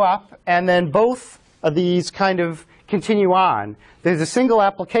throw up, and then both of these kind of continue on. There's a single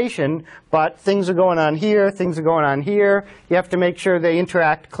application, but things are going on here, things are going on here. You have to make sure they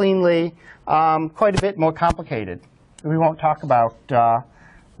interact cleanly. Quite a bit more complicated. We won't talk about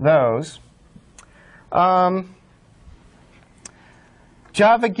those.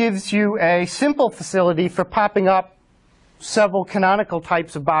 Java gives you a simple facility for popping up several canonical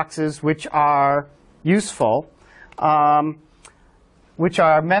types of boxes which are useful, which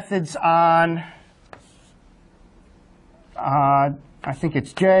are methods on, I think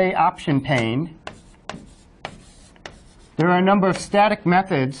it's J, option pane. There are a number of static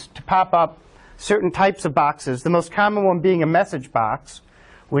methods to pop up certain types of boxes, the most common one being a message box,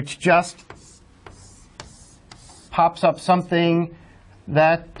 which just pops up something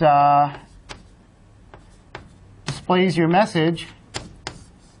that displays your message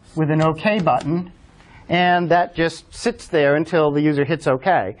with an OK button, and that just sits there until the user hits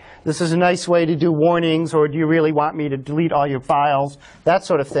OK. This is a nice way to do warnings, or do you really want me to delete all your files, that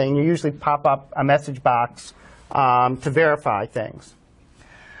sort of thing. You usually pop up a message box to verify things.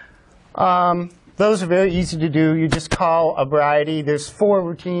 Those are very easy to do. You just call a variety. There's 4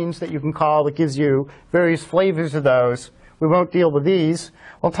 routines that you can call that gives you various flavors of those. We won't deal with these.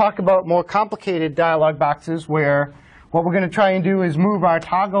 We'll talk about more complicated dialog boxes where what we're going to try and do is move our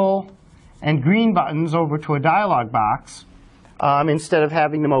toggle and green buttons over to a dialog box instead of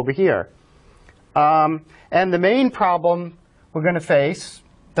having them over here. And the main problem we're going to face,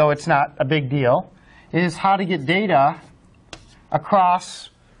 though it's not a big deal, is how to get data across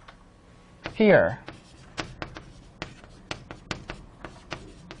here.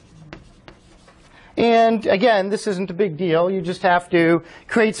 And again, this isn't a big deal. You just have to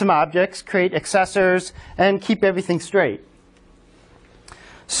create some objects, create accessors, and keep everything straight.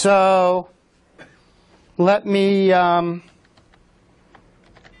 So let me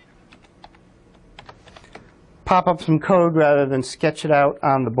pop up some code rather than sketch it out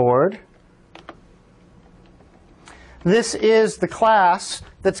on the board. this is the class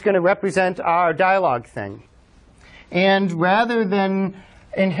that's going to represent our dialog thing. And rather than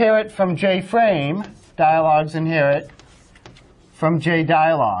inherit from JFrame, dialogs inherit from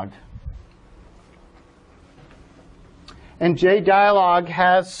JDialog. And JDialog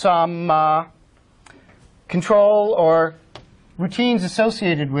has some control or routines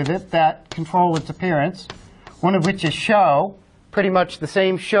associated with it that control its appearance, one of which is show, pretty much the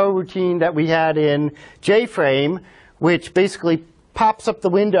same show routine that we had in JFrame, which basically pops up the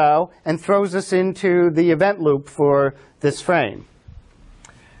window and throws us into the event loop for this frame.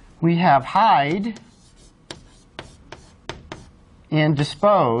 We have hide and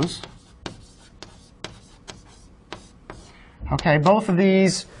dispose. Okay, both of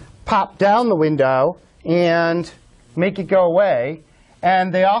these pop down the window and make it go away,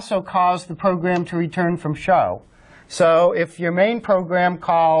 and they also cause the program to return from show. So if your main program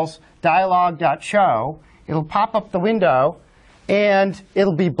calls dialog.show, it'll pop up the window, and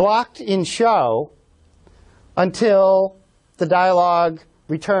it'll be blocked in show until the dialog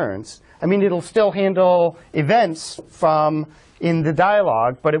returns. I mean, it'll still handle events from in the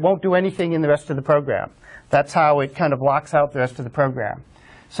dialog, but it won't do anything in the rest of the program. That's how it kind of locks out the rest of the program.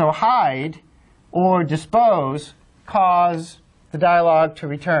 So hide or dispose cause the dialog to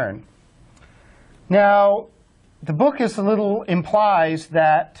return. Now, the book implies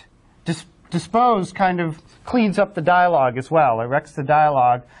that dispose kind of cleans up the dialog as well. It wrecks the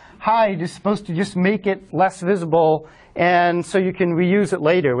dialog. Hide is supposed to just make it less visible, and so you can reuse it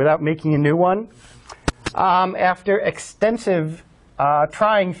later without making a new one. After extensive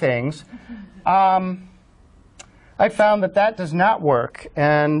trying things, I found that that does not work,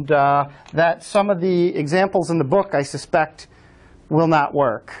 and that some of the examples in the book, I suspect, will not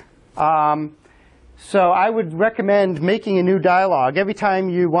work. So I would recommend making a new dialog. Every time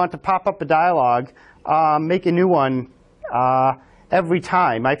you want to pop up a dialog, make a new one every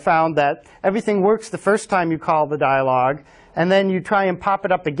time. I found that everything works the first time you call the dialog, and then you try and pop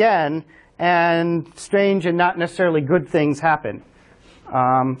it up again, and strange and not necessarily good things happen,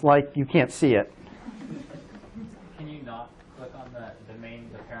 like you can't see it. Can you not click on the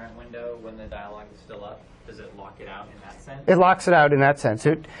parent window when the dialog is still up? Does it lock it out in that sense? It locks it out in that sense.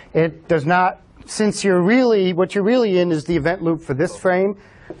 It does not, since what you're really in is the event loop for this frame,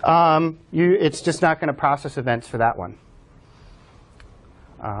 it's just not going to process events for that one.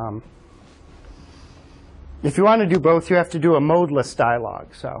 If you want to do both, you have to do a modeless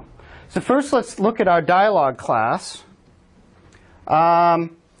dialog. So first, let's look at our dialog class. The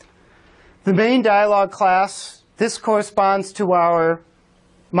main dialog class, this corresponds to our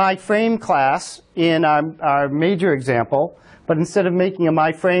myFrame class in our major example. But instead of making a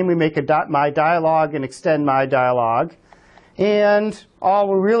myFrame, we make a myDialog and extend myDialog. And all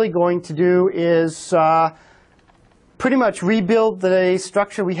we're really going to do is pretty much rebuild the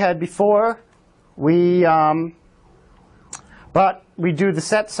structure we had before. But we do the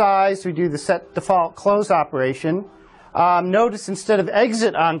set size, we do the set default close operation. Notice instead of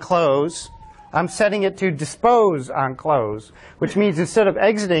exit on close, I'm setting it to dispose on close, which means instead of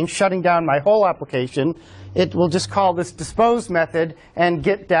exiting, shutting down my whole application, it will just call this dispose method and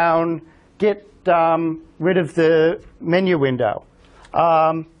get rid of the menu window.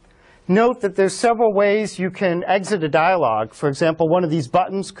 Note that there's several ways you can exit a dialog. For example, one of these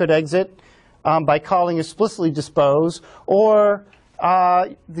buttons could exit by calling explicitly dispose, or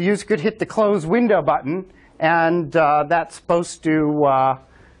the user could hit the close window button, and that's supposed to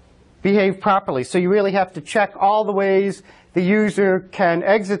behave properly. So you really have to check all the ways the user can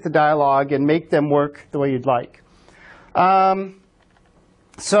exit the dialog and make them work the way you'd like.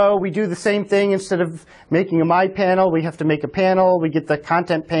 So we do the same thing. Instead of making a my panel, we have to make a panel. We get the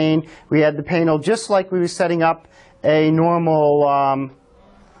content pane. We add the panel just like we were setting up a normal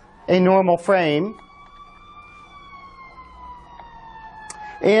frame.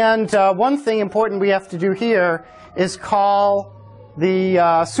 And one thing important we have to do here is call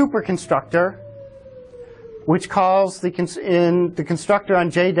the super constructor, which calls the constructor on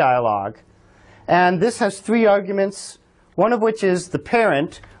JDialog. And this has 3 arguments, one of which is the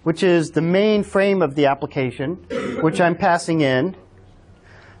parent, which is the main frame of the application, which I'm passing in.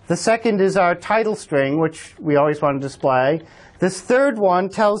 The second is our title string, which we always want to display. This third one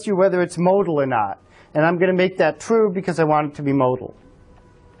tells you whether it's modal or not. And I'm going to make that true because I want it to be modal.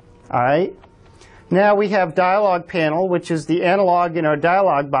 All right? Now we have dialog panel, which is the analog in our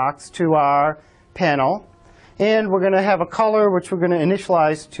dialog box to our panel. And we're going to have a color, which we're going to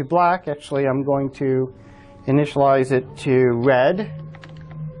initialize to black. Actually, I'm going to initialize it to red.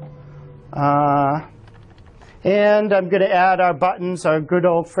 And I'm going to add our buttons, our good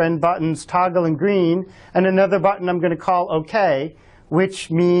old friend buttons, toggle and green, and another button I'm going to call OK, which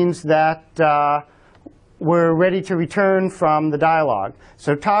means that we're ready to return from the dialog.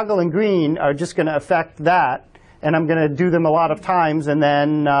 So toggle and green are just going to affect that, and I'm going to do them a lot of times, and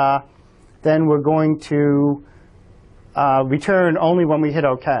then we're going to return only when we hit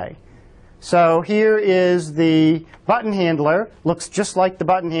OK. So here is the button handler. Looks just like the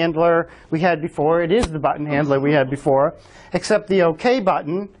button handler we had before. It is the button handler we had before, except the OK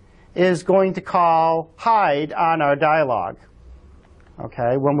button is going to call hide on our dialog.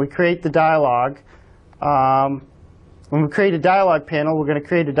 Okay, when we create the dialog, when we create a dialog panel, we're going to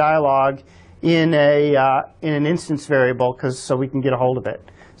create a dialog in an instance variable, so we can get a hold of it.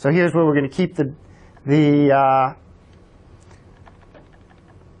 So here's where we're going to keep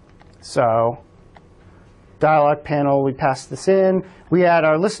so dialog panel, we pass this in. We add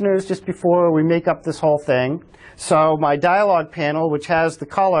our listeners just before we make up this whole thing. So my dialog panel, which has the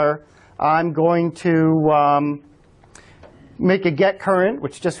color, I'm going to make a get current,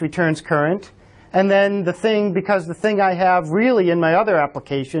 which just returns current. And then the thing, because the thing I have really in my other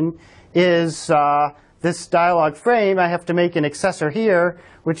application is this dialog frame, I have to make an accessor here,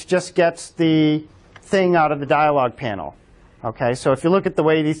 which just gets the thing out of the dialog panel. Okay, so if you look at the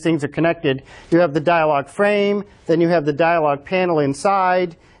way these things are connected, you have the dialog frame, then you have the dialog panel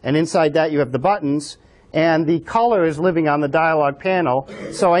inside, and inside that you have the buttons, and the color is living on the dialog panel,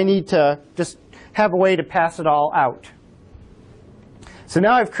 so I need to just have a way to pass it all out. So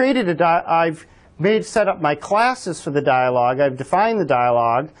now I've created set up my classes for the dialog, I've defined the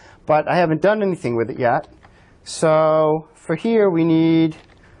dialog, but I haven't done anything with it yet. So for here we need,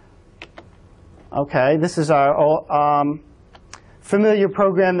 okay, this is our familiar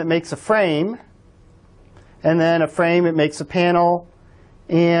program that makes a frame, and then a frame, it makes a panel,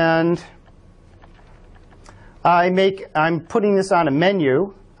 and I'm putting this on a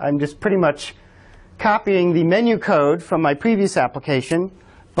menu. I'm just pretty much copying the menu code from my previous application,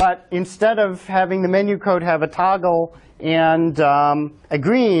 but instead of having the menu code have a toggle and a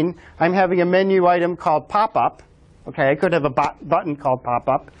green, I'm having a menu item called pop-up. Okay, I could have a button called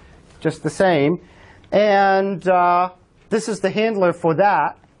pop-up, just the same. And this is the handler for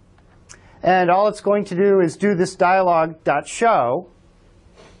that. And all it's going to do is do this dialog.show.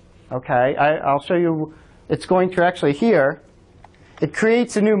 Okay, I'll show you. It's going to actually here. It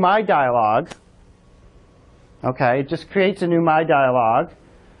creates a new my dialog. Okay, it just creates a new my dialog.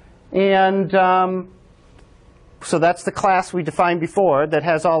 And so that's the class we defined before that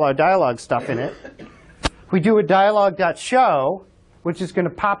has all our dialog stuff in it. We do a dialog.show, which is going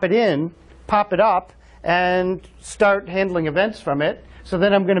to pop it in, pop it up, and start handling events from it. So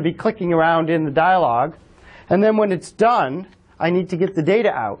then I'm going to be clicking around in the dialog. And then when it's done, I need to get the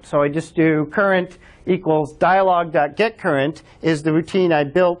data out. So I just do current equals dialog.getCurrent is the routine I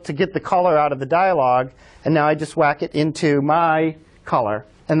built to get the color out of the dialog. And now I just whack it into my color,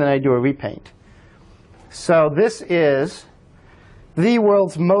 and then I do a repaint. So this is the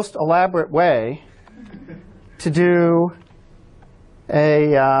world's most elaborate way to do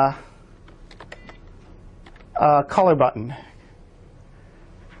a color button.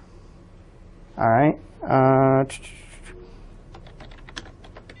 All right.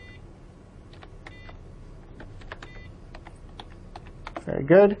 Very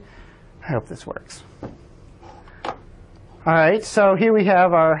good. I hope this works. All right, so here we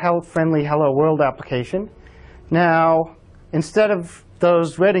have our health-friendly Hello World application. Now, instead of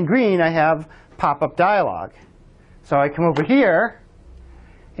those red and green, I have pop-up dialog. So I come over here,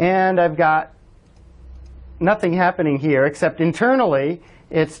 and I've got nothing happening here, except internally,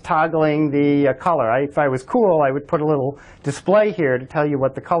 it's toggling the color. If I was cool, I would put a little display here to tell you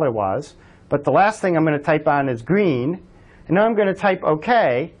what the color was. But the last thing I'm going to type on is green. And now I'm going to type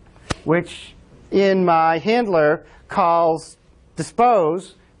OK, which in my handler calls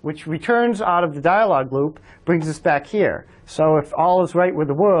dispose, which returns out of the dialog loop, brings us back here. So if all is right with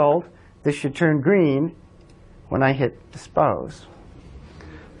the world, this should turn green when I hit dispose.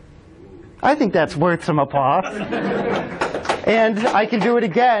 I think that's worth some applause. And I can do it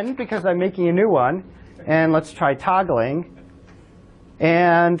again because I'm making a new one. And let's try toggling.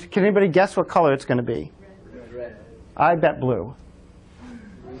 And can anybody guess what color it's going to be? Red. I bet blue.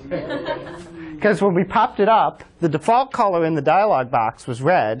 Because when we popped it up, the default color in the dialog box was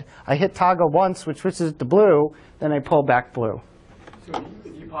red. I hit toggle once, which switches it to blue. Then I pull back blue. So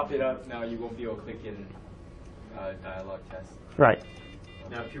if you pop it up, now you won't be able to click in dialog test. Right.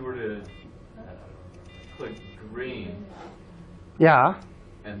 Now, if you were to click green Yeah.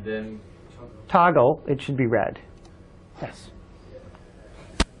 and then Toggle, it should be red. Yes.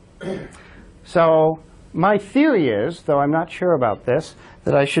 So my theory is, though I'm not sure about this,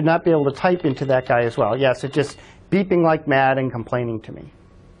 that I should not be able to type into that guy as well. Yes, it's just beeping like mad and complaining to me.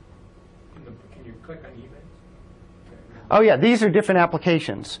 Can you click on email? Oh yeah, these are different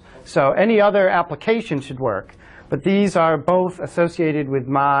applications. So any other application should work. But these are both associated with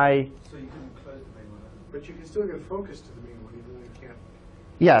my... So you couldn't close the main one. But you can still get focus to the main one, even though you can't.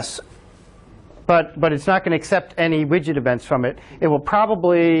 Yes. But it's not going to accept any widget events from it. It will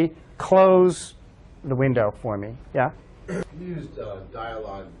probably close the window for me. Yeah? You used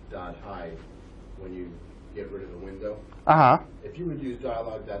dialog.hide when you get rid of the window. Uh-huh. If you would use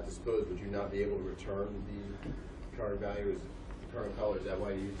dialog.dispose, would you not be able to return the current value as the current color? Is that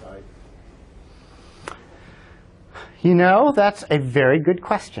why you use hide? You know, that's a very good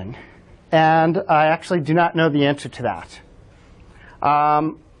question. And I actually do not know the answer to that.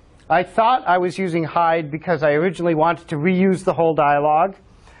 I thought I was using hide because I originally wanted to reuse the whole dialog,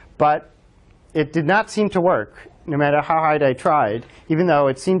 but it did not seem to work, no matter how hard I tried, even though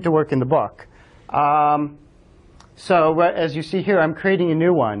it seemed to work in the book. So as you see here, I'm creating a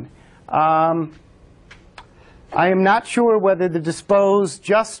new one. I am not sure whether the dispose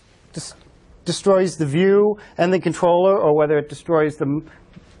just destroys the view and the controller, or whether it destroys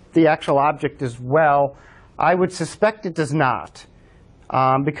the actual object as well. I would suspect it does not,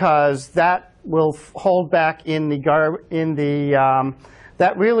 because that will hold back in the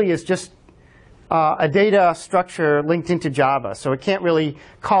that really is just a data structure linked into Java. So it can't really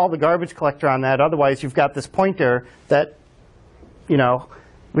call the garbage collector on that. Otherwise, you've got this pointer that, you know,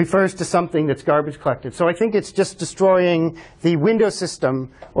 refers to something that's garbage collected. So I think it's just destroying the Windows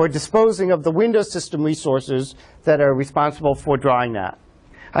system, or disposing of the Windows system resources that are responsible for drawing that.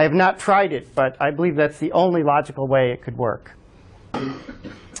 I have not tried it, but I believe that's the only logical way it could work.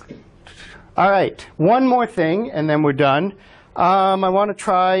 All right, one more thing, and then we're done. I want to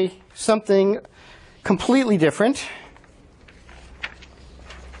try something completely different,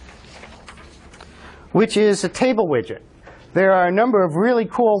 which is a table widget. There are a number of really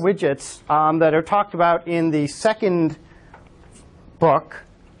cool widgets that are talked about in the second book,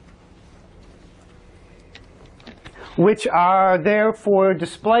 which are there for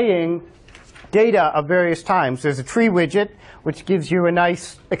displaying data of various times. There's a tree widget, which gives you a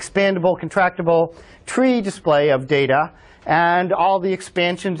nice expandable, contractible tree display of data, and all the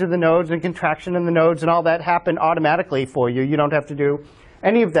expansions of the nodes and contraction of the nodes and all that happen automatically for you. You don't have to do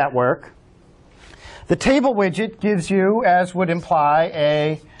any of that work. The table widget gives you, as would imply,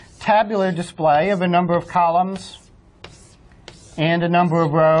 a tabular display of a number of columns and a number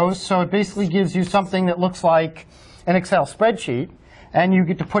of rows. So it basically gives you something that looks like an Excel spreadsheet. And you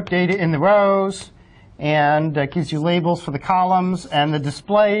get to put data in the rows, and it gives you labels for the columns. And the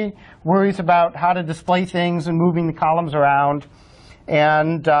display worries about how to display things and moving the columns around.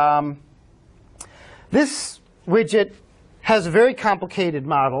 And this widget has a very complicated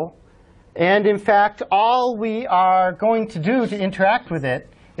model. And in fact, all we are going to do to interact with it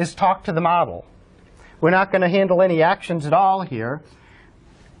is talk to the model. We're not going to handle any actions at all here.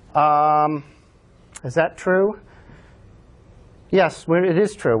 Is that true? Yes, it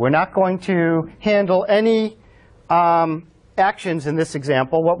is true. We're not going to handle any actions in this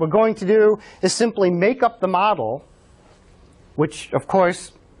example. What we're going to do is simply make up the model, which, of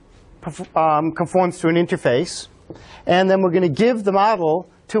course, conforms to an interface. And then we're going to give the model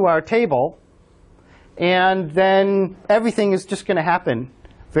to our table, and then everything is just going to happen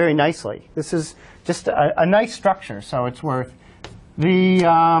very nicely. This is just a nice structure, so it's worth.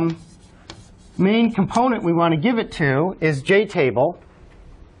 The main component we want to give it to is JTable,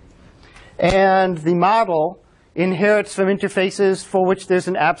 and the model inherits from interfaces for which there's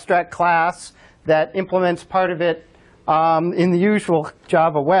an abstract class that implements part of it in the usual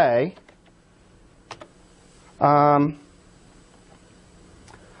Java way.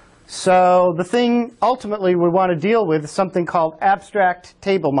 So the thing ultimately we want to deal with is something called abstract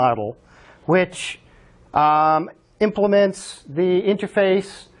table model, which implements the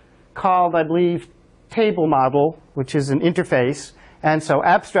interface called, I believe, table model, which is an interface. And so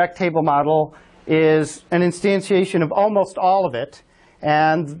abstract table model is an instantiation of almost all of it.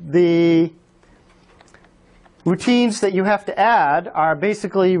 And the routines that you have to add are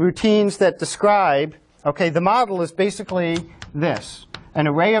basically routines that describe, okay, the model is basically this. An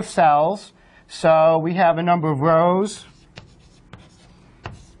array of cells. So we have a number of rows.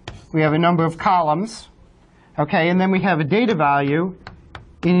 We have a number of columns. Okay, and then we have a data value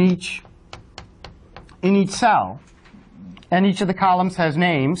in each cell. And each of the columns has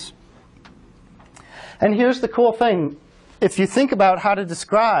names. And here's the cool thing. If you think about how to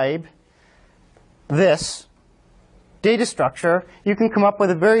describe this data structure, you can come up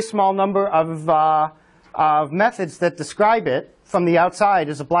with a very small number of of methods that describe it from the outside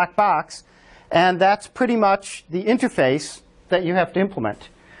as a black box, and that's pretty much the interface that you have to implement.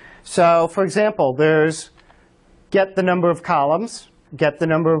 So, for example, there's get the number of columns, get the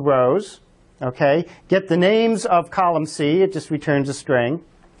number of rows, okay? Get the names of column C, it just returns a string,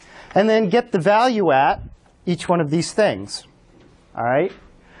 and then get the value at each one of these things, all right?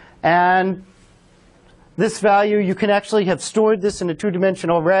 And this value, you can actually have stored this in a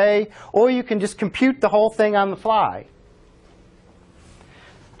two-dimensional array, or you can just compute the whole thing on the fly.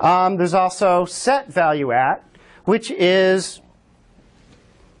 There's also set value at, which is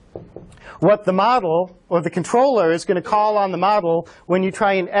what the model or the controller is going to call on the model when you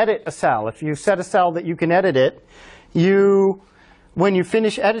try and edit a cell. If you set a cell that you can edit it, when you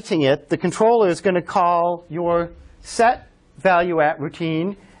finish editing it, the controller is going to call your set value at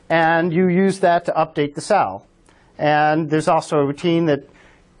routine, and you use that to update the cell. And there's also a routine that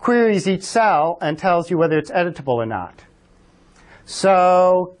queries each cell and tells you whether it's editable or not.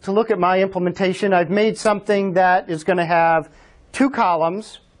 So to look at my implementation, I've made something that is going to have 2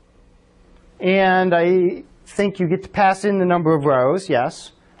 columns. And I think you get to pass in the number of rows,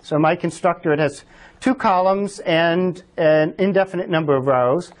 yes. So my constructor, it has 2 columns and an indefinite number of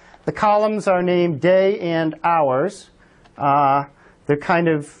rows. The columns are named day and hours. They're kind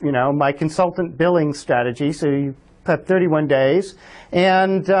of, my consultant billing strategy. So you put 31 days.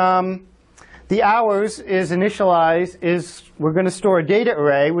 And the hours is initialized, we're going to store a data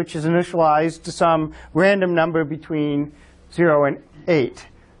array, which is initialized to some random number between 0 and 8.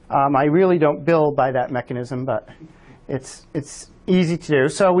 I really don't bill by that mechanism, but it's easy to do.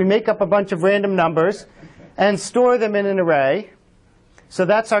 So we make up a bunch of random numbers and store them in an array. So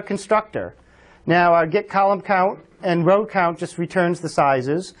that's our constructor. Now our get column count and row count just returns the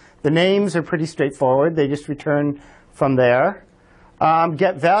sizes. The names are pretty straightforward. They just return from there.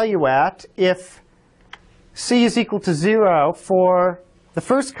 Get value at, if C is equal to 0 for the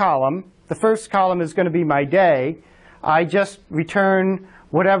first column is going to be my day, I just return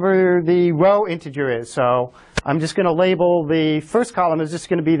whatever the row integer is. So I'm just going to label the first column as just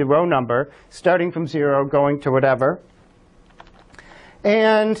going to be the row number, starting from 0, going to whatever.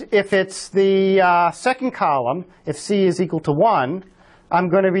 And if it's the second column, if C is equal to 1, I'm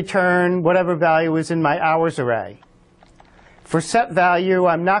going to return whatever value is in my hours array. For set value,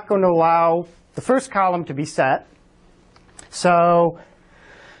 I'm not going to allow the first column to be set. So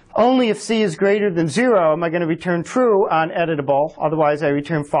only if C is greater than 0 am I going to return true on editable. Otherwise, I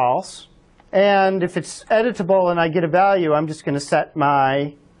return false. And if it's editable and I get a value, I'm just going to set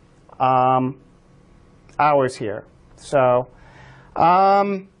my hours here. So,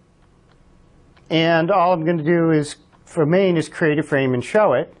 and all I'm going to do is, for main, is create a frame and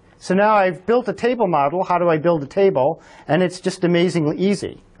show it. So now I've built a table model. How do I build a table? And it's just amazingly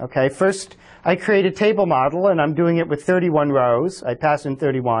easy. Okay, first I create a table model, and I'm doing it with 31 rows. I pass in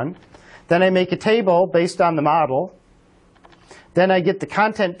 31. Then I make a table based on the model. Then I get the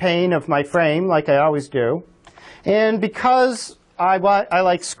content pane of my frame, like I always do. And because I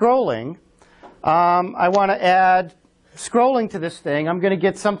like scrolling, I want to add scrolling to this thing. I'm going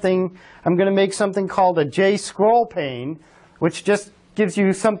to make something called a JScroll pane, which just gives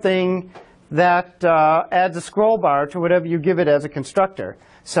you something that adds a scroll bar to whatever you give it as a constructor.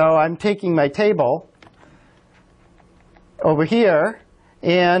 So I'm taking my table over here,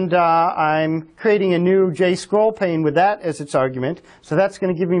 and I'm creating a new JScroll pane with that as its argument. So that's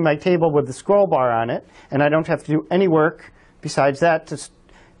going to give me my table with the scroll bar on it, and I don't have to do any work besides that to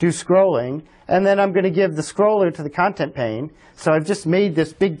do scrolling. And then I'm going to give the scroller to the content pane. So I've just made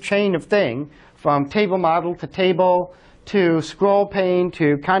this big chain of thing from table model to table to scroll pane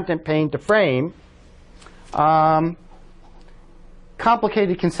to content pane to frame.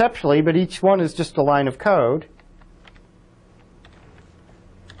 Complicated conceptually, but each one is just a line of code.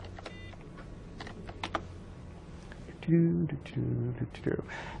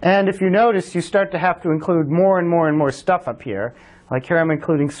 And if you notice, you start to have to include more and more and more stuff up here. Like here I'm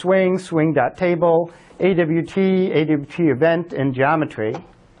including swing, swing.table, AWT, AWT event, and geometry.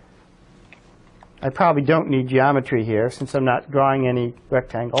 I probably don't need geometry here since I'm not drawing any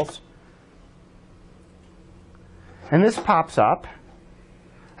rectangles. And this pops up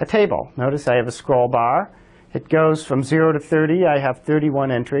a table. Notice I have a scroll bar. It goes from 0 to 30. I have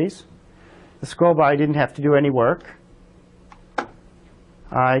 31 entries. The scroll bar, I didn't have to do any work.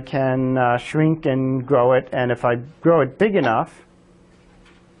 I can shrink and grow it, and if I grow it big enough,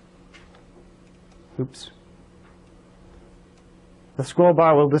 the scroll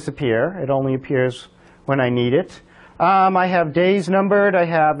bar will disappear. It only appears when I need it. I have days numbered. I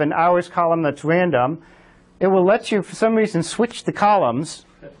have an hours column that's random. It will let you, for some reason, switch the columns.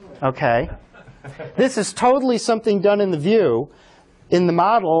 Okay. This is totally something done in the view. In the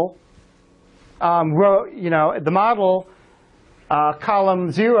model, the model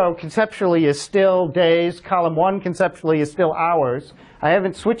column 0 conceptually is still days. Column 1 conceptually is still hours. I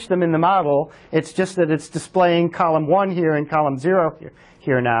haven't switched them in the model. It's just that it's displaying column 1 here and column 0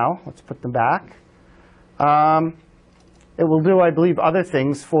 here now. Let's put them back. It will do, I believe, other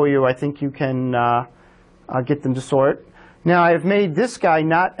things for you. I think you can get them to sort. Now, I've made this guy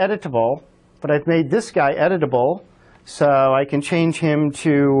not editable, but I've made this guy editable. So I can change him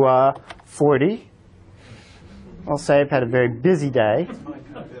to 40. I'll say I've had a very busy day.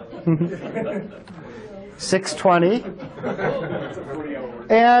 620.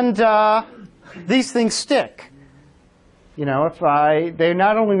 And these things stick. You know, they're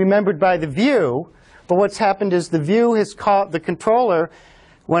not only remembered by the view, but what's happened is the view has called the controller.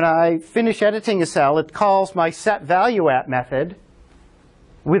 When I finish editing a cell, it calls my setValueAt method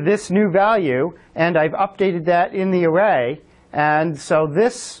with this new value, and I've updated that in the array. And so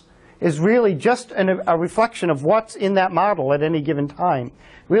this is really just a reflection of what's in that model at any given time.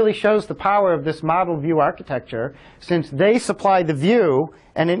 Really shows the power of this model view architecture, since they supply the view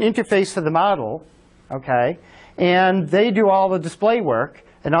and an interface to the model, okay? And they do all the display work,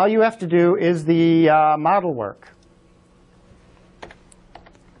 and all you have to do is the model work.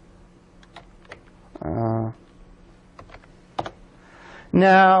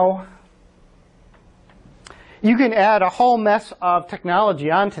 Now, you can add a whole mess of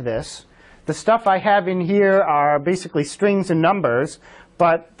technology onto this. The stuff I have in here are basically strings and numbers,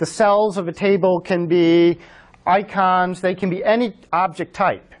 but the cells of a table can be icons. They can be any object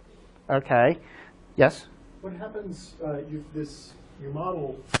type. Okay? Yes? What happens if your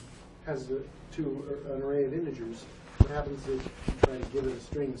model has an array of integers? What happens if you try to give it a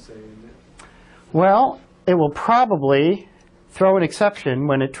string, say? Well, it will probably throw an exception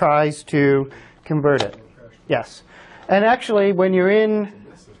when it tries to convert it. Yes. And actually, when you're in,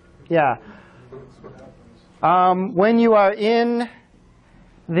 when you are in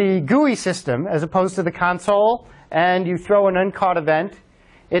the GUI system, as opposed to the console, and you throw an uncaught event,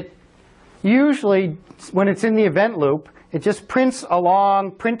 it usually, when it's in the event loop, it just prints a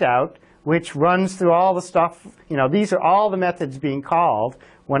long printout, which runs through all the stuff. You know, these are all the methods being called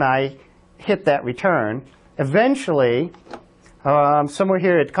when I hit that return. Eventually, somewhere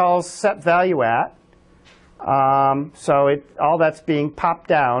here, it calls setValueAt. So all that's being popped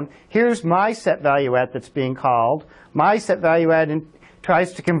down. Here's my setValueAt that's being called. My setValueAt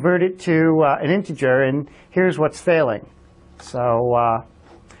tries to convert it to an integer, and here's what's failing. So,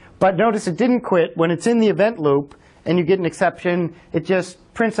 but notice it didn't quit. When it's in the event loop and you get an exception, it just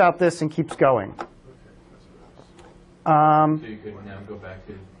prints out this and keeps going. So you could now go back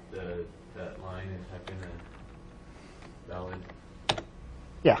to that line and type in a valid.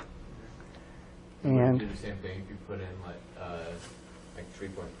 Yeah. And do the same thing if you put in like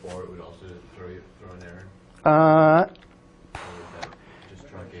 3.4, it would also throw an error. Or would that just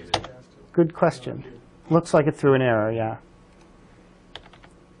truncate it? Good question. Looks like it threw an error. Yeah.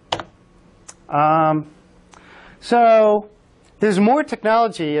 So there's more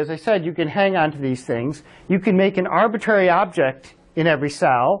technology. As I said, you can hang on to these things. You can make an arbitrary object in every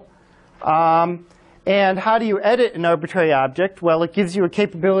cell. And how do you edit an arbitrary object? Well, it gives you a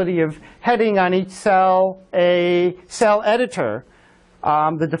capability of heading on each cell a cell editor.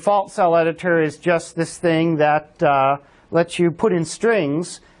 The default cell editor is just this thing that lets you put in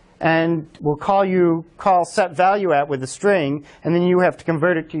strings, and will call setValueAt with a string, and then you have to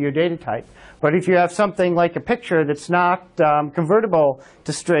convert it to your data type. But if you have something like a picture that's not convertible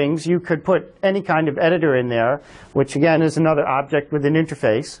to strings, you could put any kind of editor in there, which again is another object with an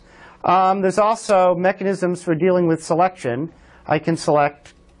interface. There's also mechanisms for dealing with selection. I can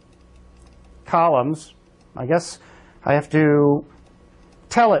select columns. I guess I have to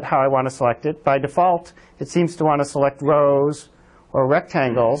tell it how I want to select it. By default, it seems to want to select rows or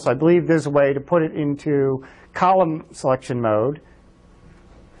rectangles. I believe there's a way to put it into column selection mode.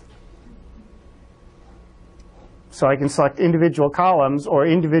 So I can select individual columns or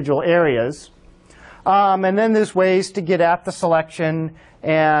individual areas. And then there's ways to get at the selection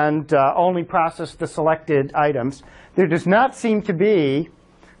and only process the selected items. There does not seem to be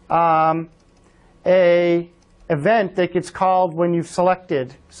a event that gets called when you've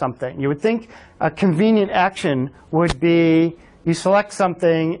selected something. You would think a convenient action would be you select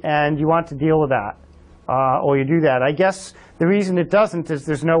something and you want to deal with that, or you do that. I guess the reason it doesn't is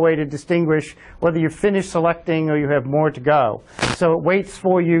there's no way to distinguish whether you're finished selecting or you have more to go. So it waits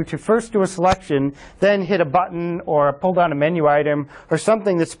for you to first do a selection, then hit a button or pull down a menu item or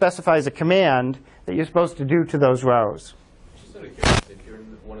something that specifies a command that you're supposed to do to those rows. Just out of curiosity, if you're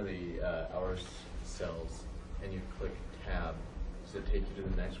in one of the hours does it take you to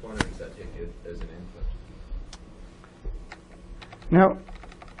the next one, or does that take it as an input? No,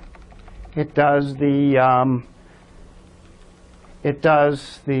 it does the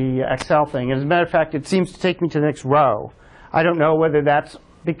Excel thing. As a matter of fact, it seems to take me to the next row. I don't know whether that's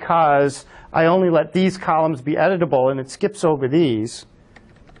because I only let these columns be editable and it skips over these.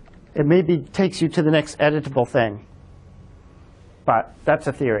 It maybe takes you to the next editable thing. But that's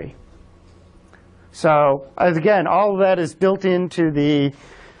a theory. So, as again, all of that is built into the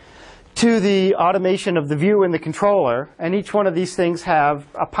automation of the view and the controller, and each one of these things have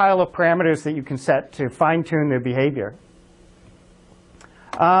a pile of parameters that you can set to fine-tune their behavior.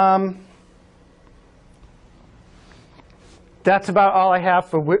 That's about all I have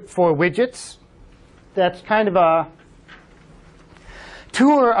for widgets. That's kind of a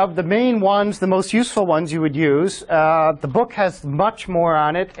tour of the main ones, the most useful ones you would use. The book has much more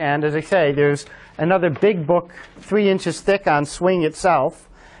on it, and as I say, there's another big book 3 inches thick on Swing itself,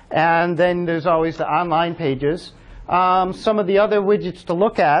 and then there's always the online pages. Some of the other widgets to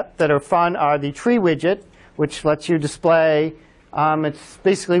look at that are fun are the tree widget, which lets you display. It's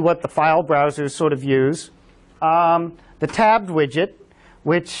basically what the file browsers sort of use. The tabbed widget,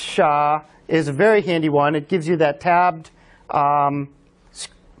 which is a very handy one. It gives you that tabbed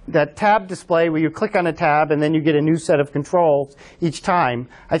display where you click on a tab and then you get a new set of controls each time.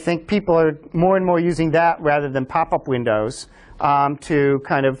 I think people are more and more using that rather than pop-up windows to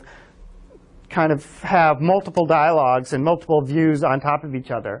kind of have multiple dialogues and multiple views on top of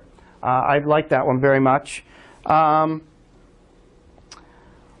each other. I like that one very much.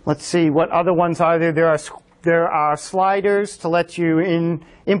 Let's see, what other ones are there? There are sliders to let you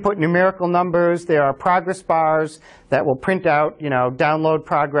input numerical numbers. There are progress bars that will print out, download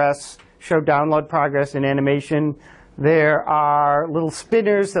progress, show download progress in animation. There are little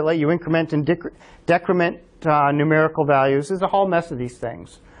spinners that let you increment and decrement numerical values. There's a whole mess of these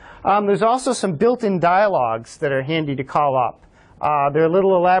things. There's also some built-in dialogues that are handy to call up. They're a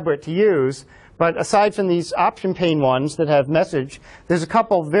little elaborate to use, but aside from these option pane ones that have message, there's a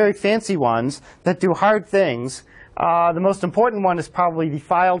couple very fancy ones that do hard things. The most important one is probably the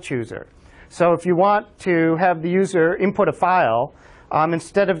file chooser. So if you want to have the user input a file,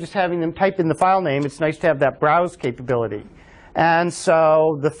 instead of just having them type in the file name, it's nice to have that browse capability. And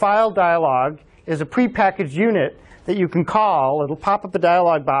so the file dialog is a prepackaged unit that you can call. It'll pop up a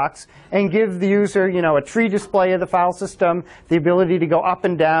dialog box and give the user, a tree display of the file system, the ability to go up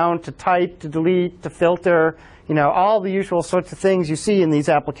and down, to type, to delete, to filter, all the usual sorts of things you see in these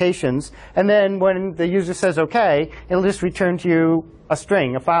applications. And then when the user says OK, it'll just return to you a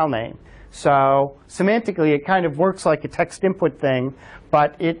string, a file name. So semantically, it kind of works like a text input thing,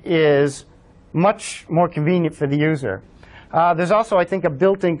 but it is much more convenient for the user. There's also, I think, a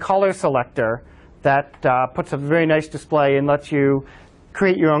built-in color selector that puts a very nice display and lets you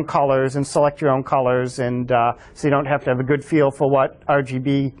create your own colors and select your own colors, and so you don't have to have a good feel for what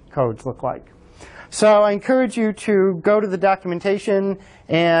RGB codes look like. So I encourage you to go to the documentation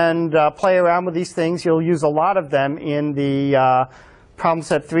and play around with these things. You'll use a lot of them in the Problem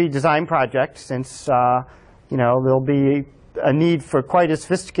Set 3 design project, since there'll be a need for quite a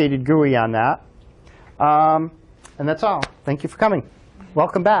sophisticated GUI on that. And that's all. Thank you for coming.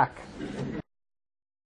 Welcome back.